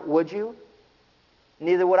that now, would you?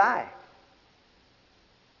 Neither would I.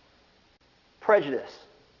 Prejudice.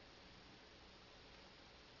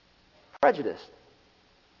 Prejudice.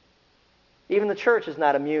 Even the church is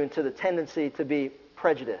not immune to the tendency to be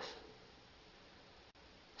prejudiced.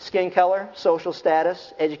 Skin color, social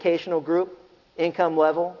status, educational group, income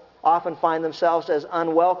level often find themselves as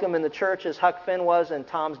unwelcome in the church as Huck Finn was in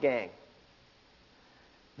Tom's gang.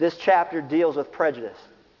 This chapter deals with prejudice.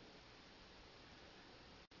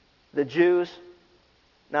 The Jews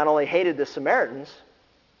not only hated the Samaritans,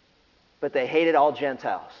 but they hated all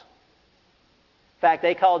Gentiles. In fact,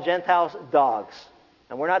 they called Gentiles dogs.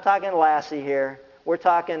 And we're not talking Lassie here. We're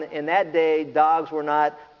talking, in that day, dogs were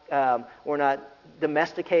not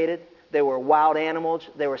domesticated. They were wild animals.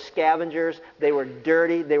 They were scavengers. They were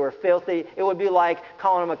dirty. They were filthy. It would be like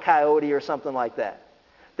calling them a coyote or something like that.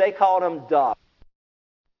 They called them dogs.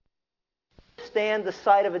 Stand the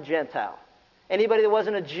sight of a Gentile. Anybody that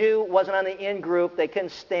wasn't a Jew, wasn't on the in group, they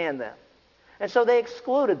couldn't stand them. And so they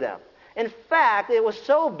excluded them. In fact, it was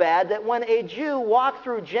so bad that when a Jew walked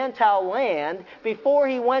through Gentile land, before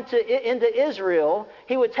he went into Israel,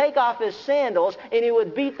 he would take off his sandals and he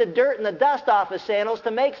would beat the dirt and the dust off his sandals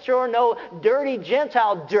to make sure no dirty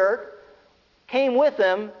Gentile dirt came with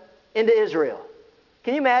him into Israel.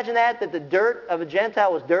 Can you imagine that the dirt of a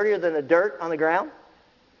Gentile was dirtier than the dirt on the ground?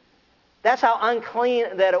 That's how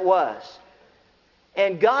unclean that it was.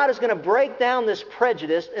 And God is going to break down this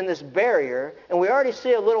prejudice and this barrier, and we already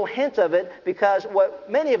see a little hint of it because what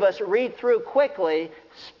many of us read through quickly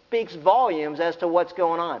speaks volumes as to what's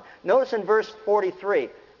going on. Notice in verse 43,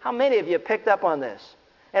 how many of you picked up on this?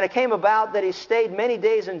 And it came about that he stayed many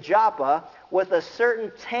days in Joppa with a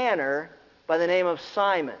certain tanner by the name of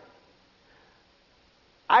Simon.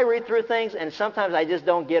 I read through things, and sometimes I just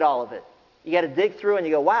don't get all of it. You got to dig through and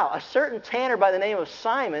you go, wow, a certain tanner by the name of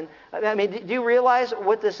Simon. I mean, do you realize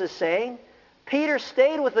what this is saying? Peter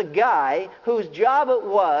stayed with a guy whose job it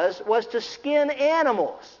was to skin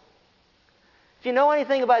animals. If you know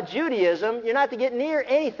anything about Judaism, you're not to get near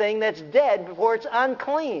anything that's dead before it's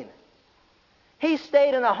unclean. He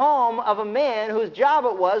stayed in the home of a man whose job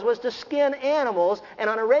it was to skin animals and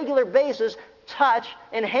on a regular basis touch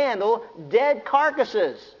and handle dead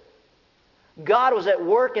carcasses. God was at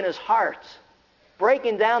work in his heart,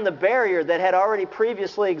 breaking down the barrier that had already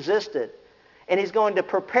previously existed. And he's going to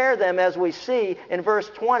prepare them, as we see in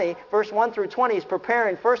verse 20, verse 1 through 20, he's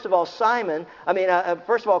preparing, first of all,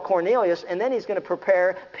 Cornelius, and then he's going to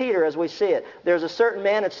prepare Peter as we see it. There's a certain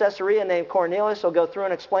man at Caesarea named Cornelius. I'll go through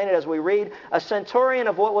and explain it as we read. A centurion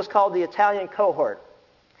of what was called the Italian cohort.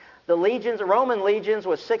 The Roman legions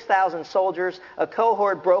was 6,000 soldiers. A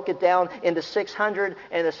cohort broke it down into 600,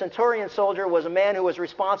 and a centurion soldier was a man who was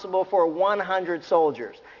responsible for 100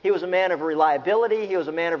 soldiers. He was a man of reliability. He was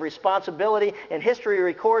a man of responsibility, and history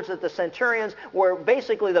records that the centurions were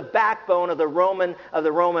basically the backbone of the Roman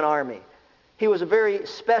army. He was a very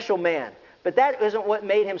special man, but that isn't what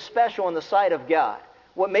made him special in the sight of God.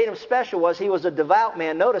 What made him special was he was a devout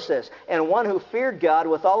man, notice this, and one who feared God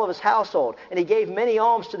with all of his household. And he gave many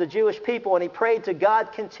alms to the Jewish people, and he prayed to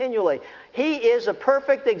God continually. He is a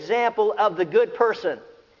perfect example of the good person.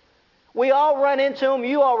 We all run into him.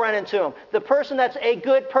 You all run into him. The person that's a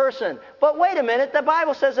good person. But wait a minute. The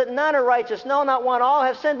Bible says that none are righteous. No, not one. All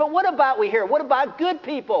have sinned. But what about we here? What about good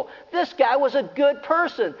people? This guy was a good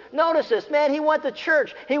person. Notice this. Man, he went to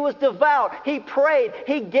church. He was devout. He prayed.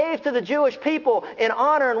 He gave to the Jewish people in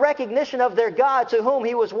honor and recognition of their God to whom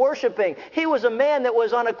he was worshiping. He was a man that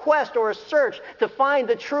was on a quest or a search to find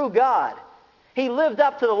the true God. He lived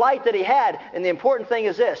up to the light that he had. And the important thing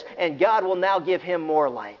is this. And God will now give him more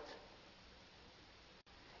light.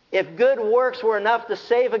 If good works were enough to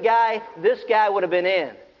save a guy, this guy would have been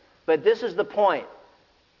in. But this is the point.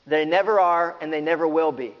 They never are, and they never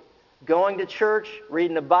will be. Going to church,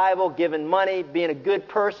 reading the Bible, giving money, being a good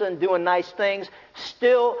person, doing nice things,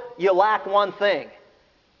 still you lack one thing.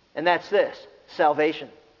 And that's this, salvation.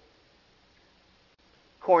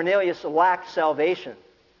 Cornelius lacked salvation,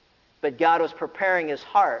 but God was preparing his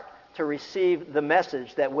heart to receive the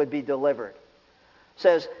message that would be delivered. It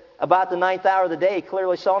says, about the 9th hour of the day, he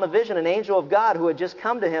clearly saw in a vision an angel of God who had just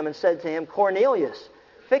come to him and said to him, Cornelius.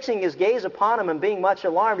 Fixing his gaze upon him and being much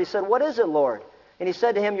alarmed, he said, What is it, Lord? And he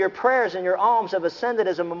said to him, Your prayers and your alms have ascended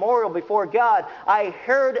as a memorial before God. I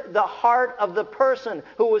heard the heart of the person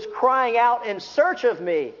who was crying out in search of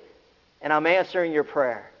me, and I'm answering your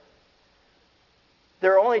prayer.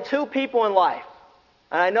 There are only two people in life,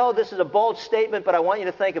 and I know this is a bold statement, but I want you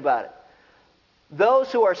to think about it.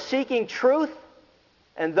 Those who are seeking truth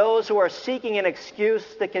and those who are seeking an excuse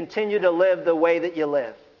to continue to live the way that you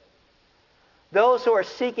live. Those who are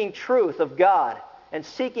seeking truth of God and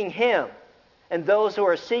seeking Him, and those who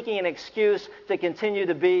are seeking an excuse to continue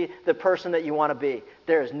to be the person that you want to be.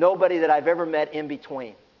 There is nobody that I've ever met in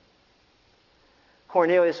between.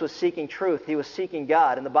 Cornelius was seeking truth. He was seeking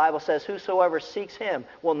God. And the Bible says, whosoever seeks Him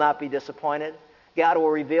will not be disappointed. God will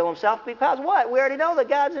reveal Himself because what? We already know that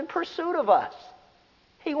God's in pursuit of us.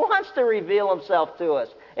 He wants to reveal Himself to us.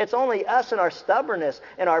 It's only us and our stubbornness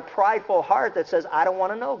and our prideful heart that says, I don't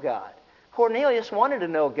want to know God. Cornelius wanted to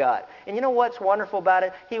know God. And you know what's wonderful about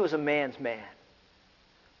it? He was a man's man.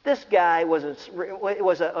 This guy was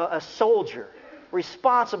a soldier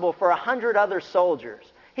responsible for 100 other soldiers.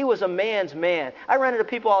 He was a man's man. I run into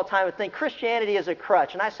people all the time and think Christianity is a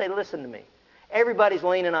crutch. And I say, listen to me. Everybody's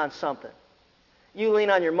leaning on something. You lean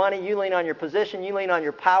on your money, you lean on your position, you lean on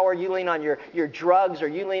your power, you lean on your drugs, or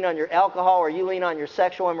you lean on your alcohol, or you lean on your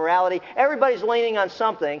sexual immorality. Everybody's leaning on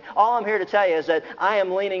something. All I'm here to tell you is that I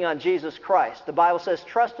am leaning on Jesus Christ. The Bible says,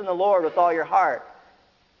 trust in the Lord with all your heart.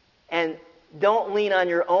 And don't lean on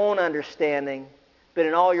your own understanding, but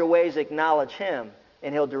in all your ways acknowledge Him,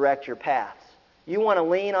 and He'll direct your paths. You want to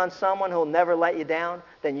lean on someone who'll never let you down?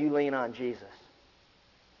 Then you lean on Jesus.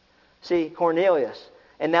 See, Cornelius,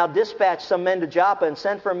 and now dispatch some men to Joppa and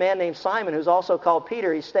send for a man named Simon, who's also called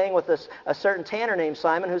Peter. He's staying with a certain tanner named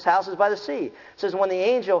Simon, whose house is by the sea. It says, when the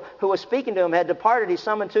angel who was speaking to him had departed, he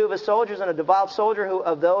summoned 2 of his soldiers and a devout soldier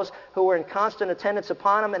of those who were in constant attendance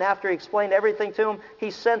upon him. And after he explained everything to him,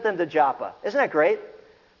 he sent them to Joppa. Isn't that great?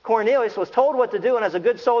 Cornelius was told what to do, and as a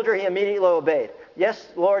good soldier, he immediately obeyed. Yes,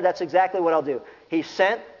 Lord, that's exactly what I'll do. He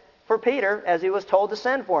sent for Peter as he was told to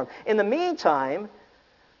send for him. In the meantime,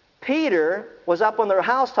 Peter was up on the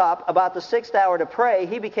housetop about the 6th hour to pray.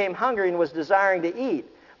 He became hungry and was desiring to eat.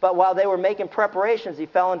 But while they were making preparations, he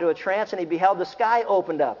fell into a trance, and he beheld the sky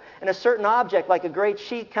opened up, and a certain object like a great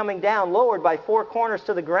sheet coming down, lowered by 4 corners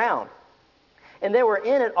to the ground. And there were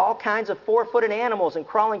in it all kinds of 4-footed animals and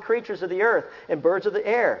crawling creatures of the earth and birds of the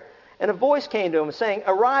air. And a voice came to him saying,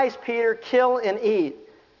 "Arise, Peter, kill and eat."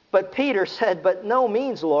 But Peter said, "But no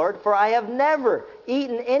means, Lord, for I have never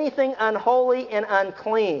eaten anything unholy and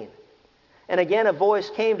unclean." And again a voice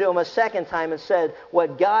came to him a second time and said,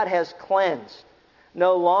 "What God has cleansed,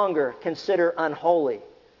 no longer consider unholy."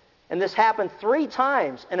 And this happened 3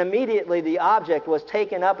 times, and immediately the object was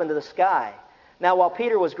taken up into the sky. Now while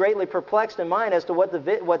Peter was greatly perplexed in mind as to what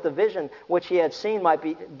the vision which he had seen might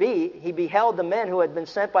be, he beheld the men who had been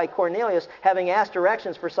sent by Cornelius, having asked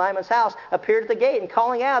directions for Simon's house, appeared at the gate, and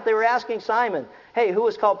calling out, they were asking Simon, "Hey, who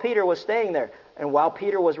was called Peter was staying there?" And while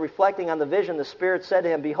Peter was reflecting on the vision, the Spirit said to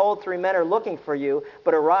him, "Behold, 3 men are looking for you,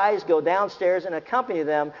 but arise, go downstairs, and accompany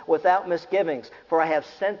them without misgivings, for I have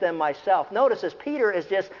sent them myself." Notice this, Peter is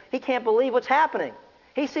he can't believe what's happening.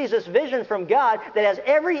 He sees this vision from God that has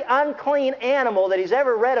every unclean animal that he's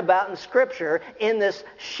ever read about in Scripture in this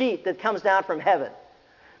sheet that comes down from heaven.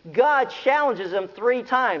 God challenges him 3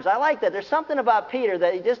 times. I like that. There's something about Peter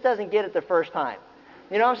that he just doesn't get it the first time.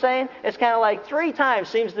 You know what I'm saying? It's kind of like 3 times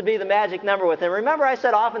seems to be the magic number with him. Remember I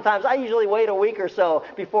said oftentimes I usually wait a week or so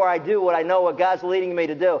before I do what I know what God's leading me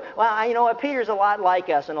to do. Well, you know what? Peter's a lot like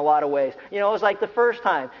us in a lot of ways. You know, it was like the first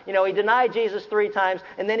time. You know, he denied Jesus 3 times,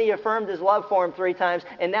 and then he affirmed his love for him 3 times,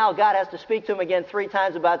 and now God has to speak to him again 3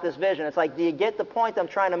 times about this vision. It's like, do you get the point I'm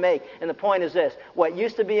trying to make? And the point is this. What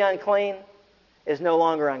used to be unclean is no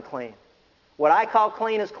longer unclean. What I call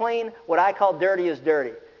clean is clean. What I call dirty is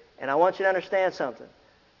dirty. And I want you to understand something.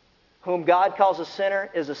 Whom God calls a sinner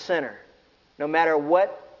is a sinner. No matter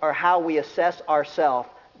what or how we assess ourselves,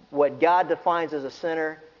 what God defines as a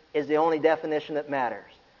sinner is the only definition that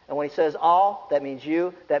matters. And when he says all, that means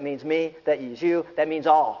you, that means me, that means you, that means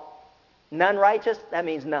all. None righteous, that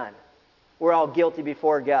means none. We're all guilty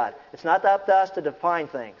before God. It's not up to us to define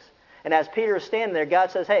things. And as Peter is standing there, God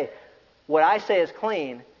says, hey, what I say is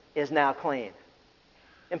clean is now clean.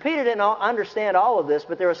 And Peter didn't understand all of this,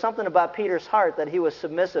 but there was something about Peter's heart that he was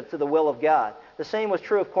submissive to the will of God. The same was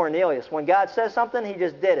true of Cornelius. When God says something, he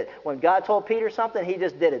just did it. When God told Peter something, he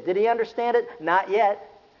just did it. Did he understand it? Not yet.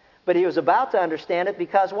 But he was about to understand it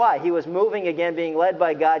because why? He was moving again, being led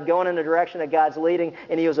by God, going in the direction that God's leading,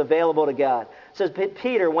 and he was available to God. It says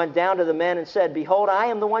Peter went down to the men and said, "Behold, I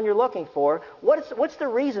am the one you're looking for. What's the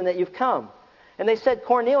reason that you've come?" And they said,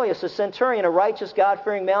 "Cornelius, a centurion, a righteous,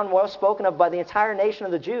 God-fearing man, well spoken of by the entire nation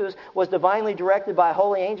of the Jews, was divinely directed by a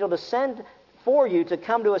holy angel to send for you to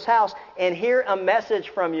come to his house and hear a message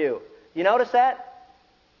from you." You notice that?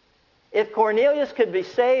 If Cornelius could be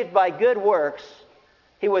saved by good works,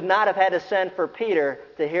 he would not have had to send for Peter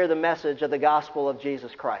to hear the message of the gospel of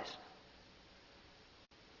Jesus Christ.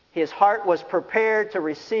 His heart was prepared to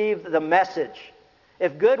receive the message.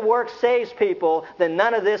 If good works saves people, then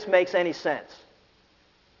none of this makes any sense.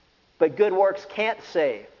 But good works can't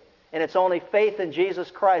save. And it's only faith in Jesus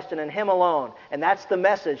Christ and in Him alone. And that's the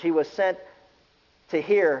message he was sent to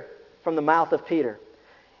hear from the mouth of Peter.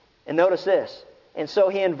 And notice this. And so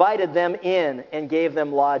he invited them in and gave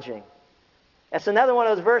them lodging. That's another one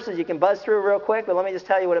of those verses you can buzz through real quick, but let me just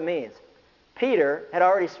tell you what it means. Peter had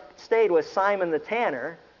already stayed with Simon the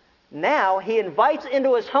tanner. Now he invites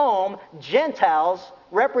into his home Gentiles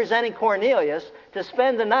representing Cornelius to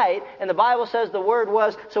spend the night, and the Bible says the word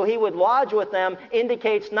was so he would lodge with them,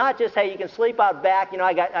 indicates not just, hey, you can sleep out back,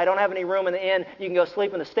 I don't have any room in the inn, you can go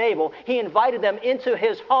sleep in the stable. He invited them into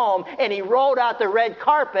his home, and he rolled out the red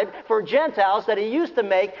carpet for Gentiles that he used to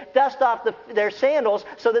make dust off their sandals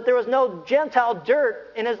so that there was no Gentile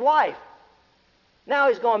dirt in his life. Now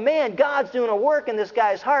he's going, man, God's doing a work in this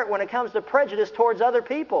guy's heart when it comes to prejudice towards other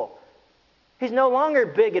people. He's no longer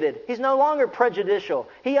bigoted. He's no longer prejudicial.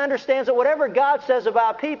 He understands that whatever God says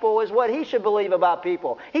about people is what he should believe about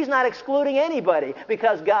people. He's not excluding anybody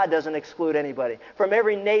because God doesn't exclude anybody. From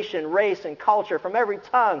every nation, race, and culture, from every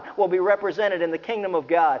tongue will be represented in the kingdom of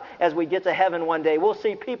God as we get to heaven one day. We'll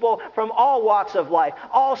see people from all walks of life,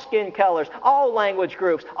 all skin colors, all language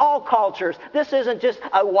groups, all cultures. This isn't just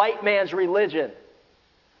a white man's religion.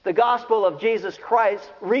 The gospel of Jesus Christ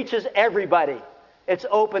reaches everybody. It's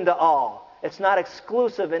open to all. It's not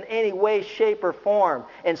exclusive in any way, shape, or form.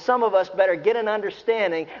 And some of us better get an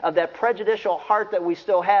understanding of that prejudicial heart that we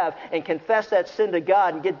still have and confess that sin to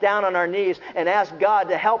God and get down on our knees and ask God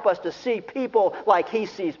to help us to see people like He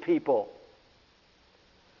sees people.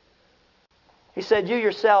 He said, you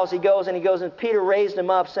yourselves, he goes, and Peter raised him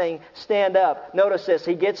up, saying, stand up. Notice this,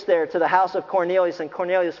 he gets there to the house of Cornelius, and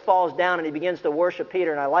Cornelius falls down and he begins to worship Peter.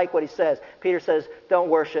 And I like what he says. Peter says, don't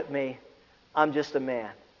worship me. I'm just a man.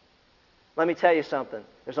 Let me tell you something.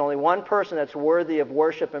 There's only one person that's worthy of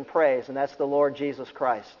worship and praise, and that's the Lord Jesus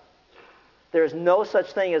Christ. There is no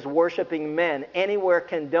such thing as worshiping men anywhere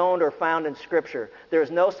condoned or found in Scripture. There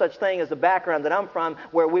is no such thing as the background that I'm from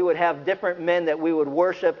where we would have different men that we would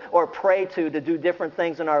worship or pray to do different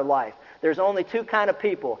things in our life. There's only two kind of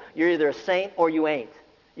people. You're either a saint or you ain't.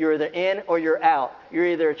 You're either in or you're out. You're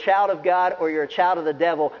either a child of God or you're a child of the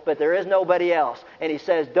devil, but there is nobody else. And he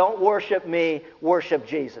says, don't worship me, worship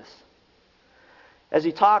Jesus. As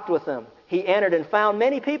he talked with them, he entered and found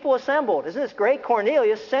many people assembled. Isn't this great?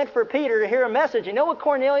 Cornelius sent for Peter to hear a message. You know what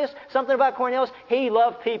something about Cornelius? He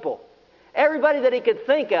loved people. Everybody that he could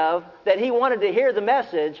think of that he wanted to hear the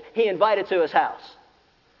message, he invited to his house.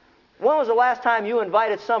 When was the last time you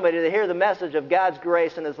invited somebody to hear the message of God's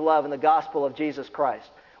grace and His love and the gospel of Jesus Christ?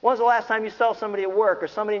 When was the last time you saw somebody at work or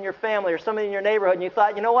somebody in your family or somebody in your neighborhood and you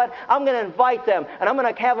thought, you know what, I'm going to invite them and I'm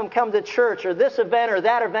going to have them come to church or this event or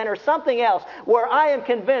that event or something else where I am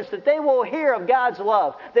convinced that they will hear of God's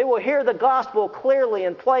love. They will hear the gospel clearly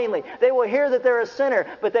and plainly. They will hear that they're a sinner,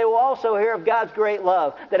 but they will also hear of God's great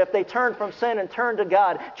love, that if they turn from sin and turn to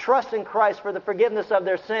God, trust in Christ for the forgiveness of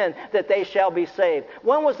their sin, that they shall be saved.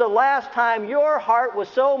 When was the last time your heart was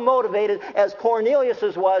so motivated as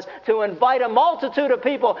Cornelius's was to invite a multitude of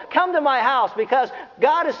people? Come to my house because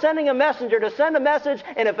God is sending a messenger to send a message,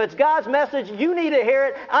 and if it's God's message, you need to hear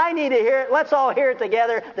it, I need to hear it, let's all hear it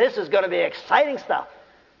together. This is going to be exciting stuff.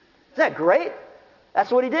 Isn't that great?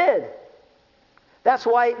 That's what he did. That's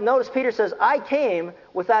why, notice Peter says, I came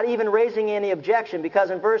without even raising any objection, because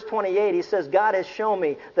in verse 28 he says, God has shown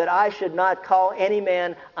me that I should not call any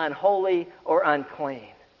man unholy or unclean.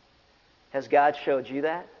 Has God showed you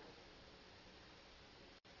that?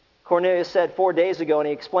 Cornelius said 4 days ago, and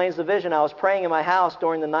he explains the vision, I was praying in my house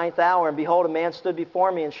during the 9th hour, and behold, a man stood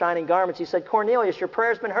before me in shining garments. He said, Cornelius, your prayer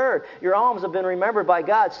has been heard. Your alms have been remembered by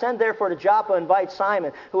God. Send therefore to Joppa and invite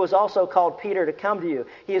Simon, who is also called Peter, to come to you.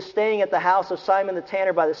 He is staying at the house of Simon the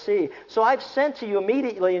tanner by the sea. So I've sent to you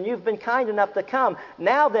immediately, and you've been kind enough to come.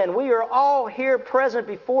 Now then, we are all here present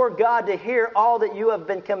before God to hear all that you have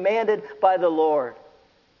been commanded by the Lord.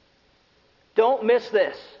 Don't miss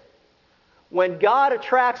this. When God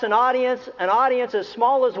attracts an audience as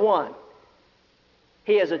small as one,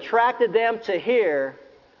 He has attracted them to hear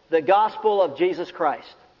the gospel of Jesus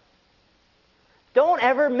Christ. Don't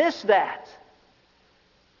ever miss that.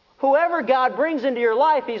 Whoever God brings into your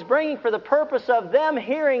life, He's bringing for the purpose of them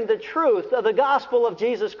hearing the truth of the gospel of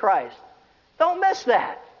Jesus Christ. Don't miss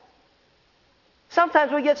that.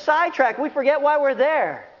 Sometimes we get sidetracked. We forget why we're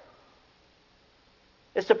there.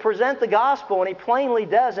 Is to present the gospel, and he plainly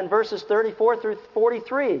does in verses 34 through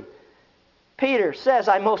 43. Peter says,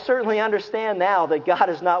 I most certainly understand now that God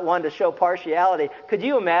is not one to show partiality. Could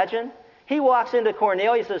you imagine? He walks into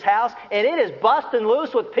Cornelius' house, and it is busting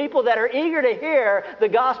loose with people that are eager to hear the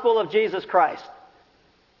gospel of Jesus Christ.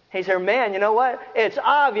 He said, man, you know what? It's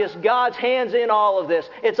obvious God's hand's in all of this.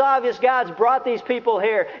 It's obvious God's brought these people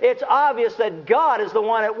here. It's obvious that God is the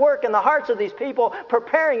one at work in the hearts of these people,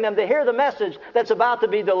 preparing them to hear the message that's about to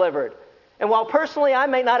be delivered. And while personally I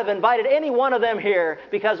may not have invited any one of them here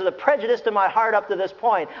because of the prejudice to my heart up to this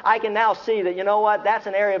point, I can now see that, you know what? That's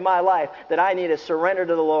an area of my life that I need to surrender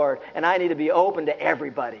to the Lord, and I need to be open to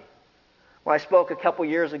everybody. When I spoke a couple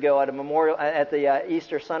years ago at the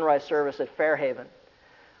Easter sunrise service at Fairhaven,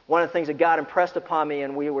 one of the things that God impressed upon me,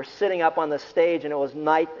 and we were sitting up on the stage, and it was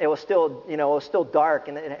night. It was still dark,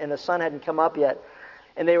 and the sun hadn't come up yet.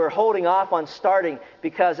 And they were holding off on starting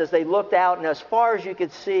because as they looked out, and as far as you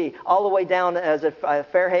could see, all the way down,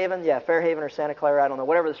 Fairhaven? Yeah, Fairhaven or Santa Clara, I don't know,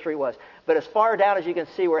 whatever the street was. But as far down as you can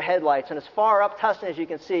see were headlights, and as far up Tustin as you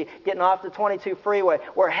can see, getting off the 22 freeway,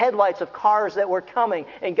 were headlights of cars that were coming.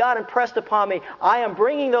 And God impressed upon me, I am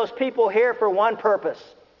bringing those people here for one purpose,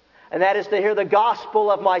 and that is to hear the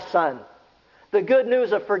gospel of my Son. The good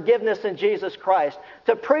news of forgiveness in Jesus Christ.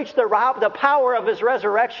 To preach the power of His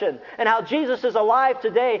resurrection and how Jesus is alive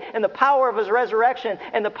today and the power of His resurrection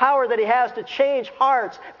and the power that He has to change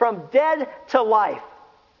hearts from dead to life.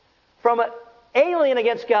 From an alien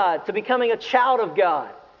against God to becoming a child of God.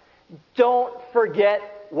 Don't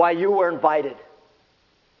forget why you were invited.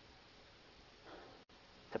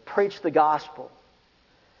 To preach the gospel.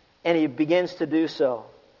 And He begins to do so.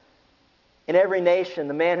 In every nation,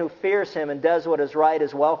 the man who fears Him and does what is right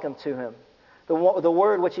is welcome to Him. The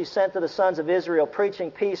word which He sent to the sons of Israel,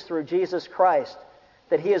 preaching peace through Jesus Christ,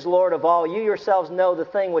 that He is Lord of all. You yourselves know the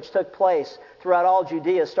thing which took place throughout all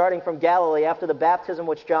Judea, starting from Galilee after the baptism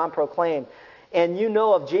which John proclaimed. And you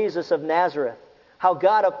know of Jesus of Nazareth, how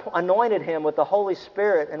God anointed Him with the Holy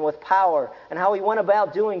Spirit and with power, and how He went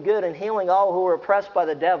about doing good and healing all who were oppressed by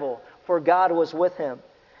the devil, for God was with Him.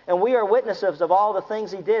 And we are witnesses of all the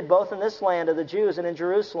things He did, both in this land of the Jews and in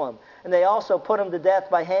Jerusalem. And they also put Him to death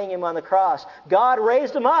by hanging Him on the cross. God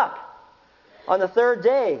raised Him up on the third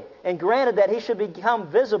day and granted that He should become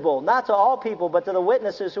visible, not to all people, but to the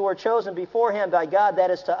witnesses who were chosen beforehand by God, that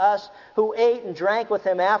is to us, who ate and drank with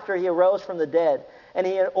Him after He arose from the dead. And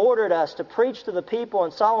He had ordered us to preach to the people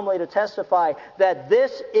and solemnly to testify that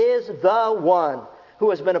this is the one who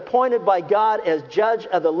has been appointed by God as judge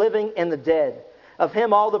of the living and the dead. Of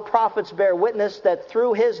Him all the prophets bear witness that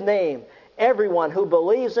through His name everyone who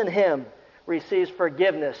believes in Him receives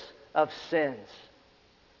forgiveness of sins.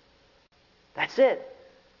 That's it.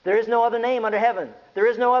 There is no other name under heaven. There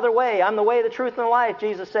is no other way. I'm the way, the truth, and the life.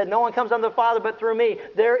 Jesus said, no one comes unto the Father but through me.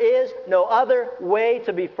 There is no other way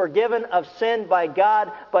to be forgiven of sin by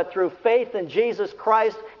God but through faith in Jesus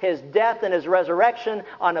Christ, His death and His resurrection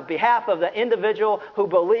on the behalf of the individual who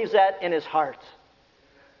believes that in his heart.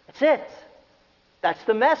 That's it. That's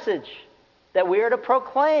the message that we are to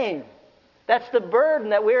proclaim. That's the burden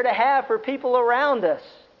that we are to have for people around us.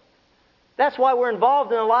 That's why we're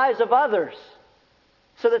involved in the lives of others.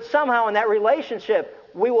 So that somehow in that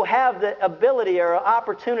relationship, we will have the ability or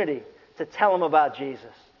opportunity to tell them about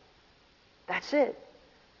Jesus. That's it.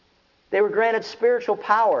 They were granted spiritual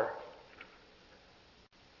power.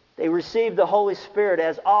 They received the Holy Spirit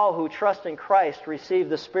as all who trust in Christ receive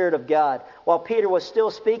the Spirit of God. While Peter was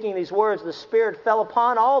still speaking these words, the Spirit fell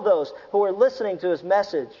upon all those who were listening to his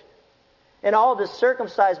message. And all the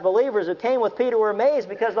circumcised believers who came with Peter were amazed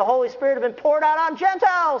because the Holy Spirit had been poured out on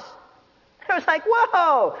Gentiles. It was like,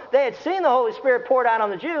 whoa! They had seen the Holy Spirit poured out on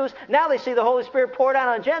the Jews. Now they see the Holy Spirit poured out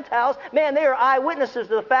on Gentiles. Man, they are eyewitnesses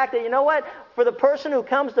to the fact that, you know what? For the person who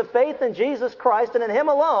comes to faith in Jesus Christ and in Him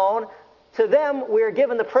alone, to them we are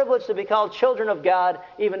given the privilege to be called children of God,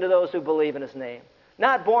 even to those who believe in His name.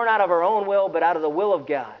 Not born out of our own will, but out of the will of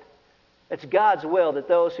God. It's God's will that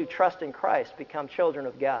those who trust in Christ become children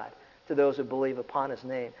of God, to those who believe upon His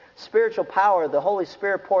name. Spiritual power, the Holy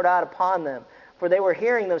Spirit poured out upon them. For they were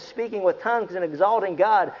hearing them speaking with tongues and exalting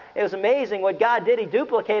God. It was amazing what God did. He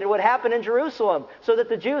duplicated what happened in Jerusalem so that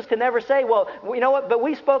the Jews could never say, well, you know what, but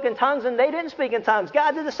we spoke in tongues and they didn't speak in tongues.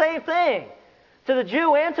 God did the same thing to the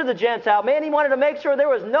Jew and to the Gentile. Man, He wanted to make sure there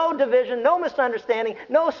was no division, no misunderstanding,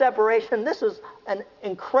 no separation. This is an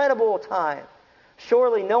incredible time.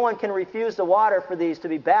 Surely no one can refuse the water for these to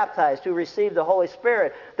be baptized, who receive the Holy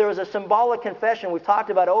Spirit. There was a symbolic confession we've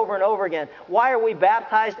talked about over and over again. Why are we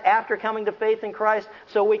baptized after coming to faith in Christ?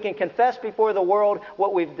 So we can confess before the world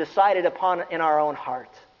what we've decided upon in our own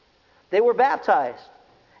heart. They were baptized.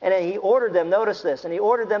 And He ordered them, notice this, and He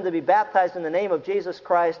ordered them to be baptized in the name of Jesus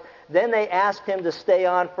Christ. Then they asked Him to stay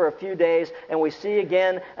on for a few days. And we see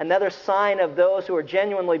again another sign of those who are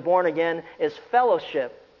genuinely born again is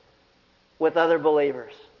fellowship with other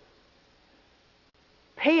believers.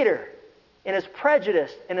 Peter, in his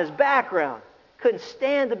prejudice, in his background, couldn't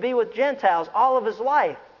stand to be with Gentiles all of his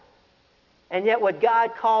life. And yet what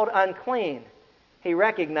God called unclean, he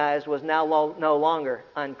recognized was now no longer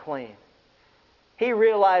unclean. He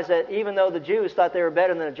realized that even though the Jews thought they were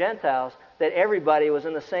better than the Gentiles, that everybody was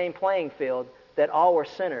in the same playing field, that all were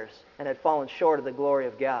sinners and had fallen short of the glory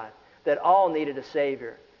of God, that all needed a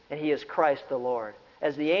Savior, and He is Christ the Lord.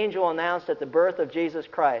 As the angel announced at the birth of Jesus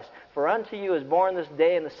Christ, for unto you is born this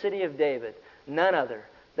day in the city of David none other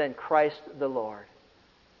than Christ the Lord.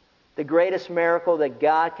 The greatest miracle that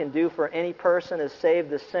God can do for any person is save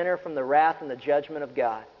the sinner from the wrath and the judgment of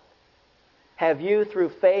God. Have you, through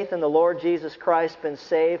faith in the Lord Jesus Christ, been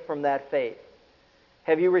saved from that fate?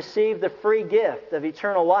 Have you received the free gift of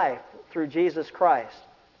eternal life through Jesus Christ?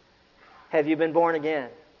 Have you been born again?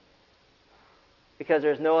 Because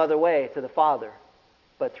there's no other way to the Father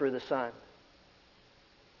but through the Son.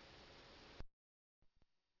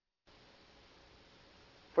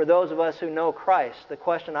 For those of us who know Christ, the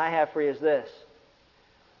question I have for you is this.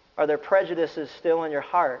 Are there prejudices still in your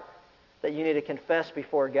heart that you need to confess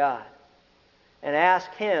before God? And ask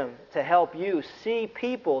Him to help you see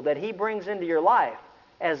people that He brings into your life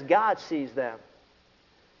as God sees them.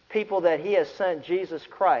 People that He has sent Jesus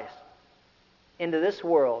Christ into this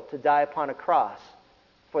world to die upon a cross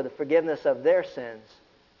for the forgiveness of their sins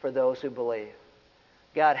for those who believe.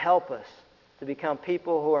 God, help us to become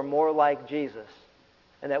people who are more like Jesus,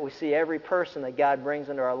 and that we see every person that God brings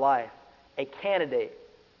into our life a candidate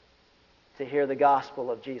to hear the gospel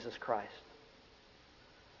of Jesus Christ.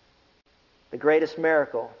 The greatest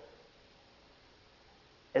miracle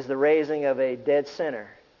is the raising of a dead sinner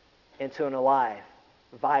into an alive,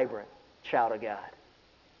 vibrant child of God.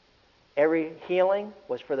 Every healing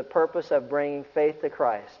was for the purpose of bringing faith to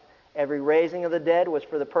Christ. Every raising of the dead was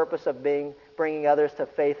for the purpose of bringing others to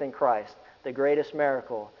faith in Christ. The greatest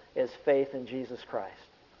miracle is faith in Jesus Christ.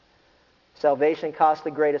 Salvation costs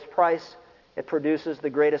the greatest price, it produces the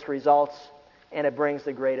greatest results, and it brings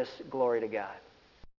the greatest glory to God.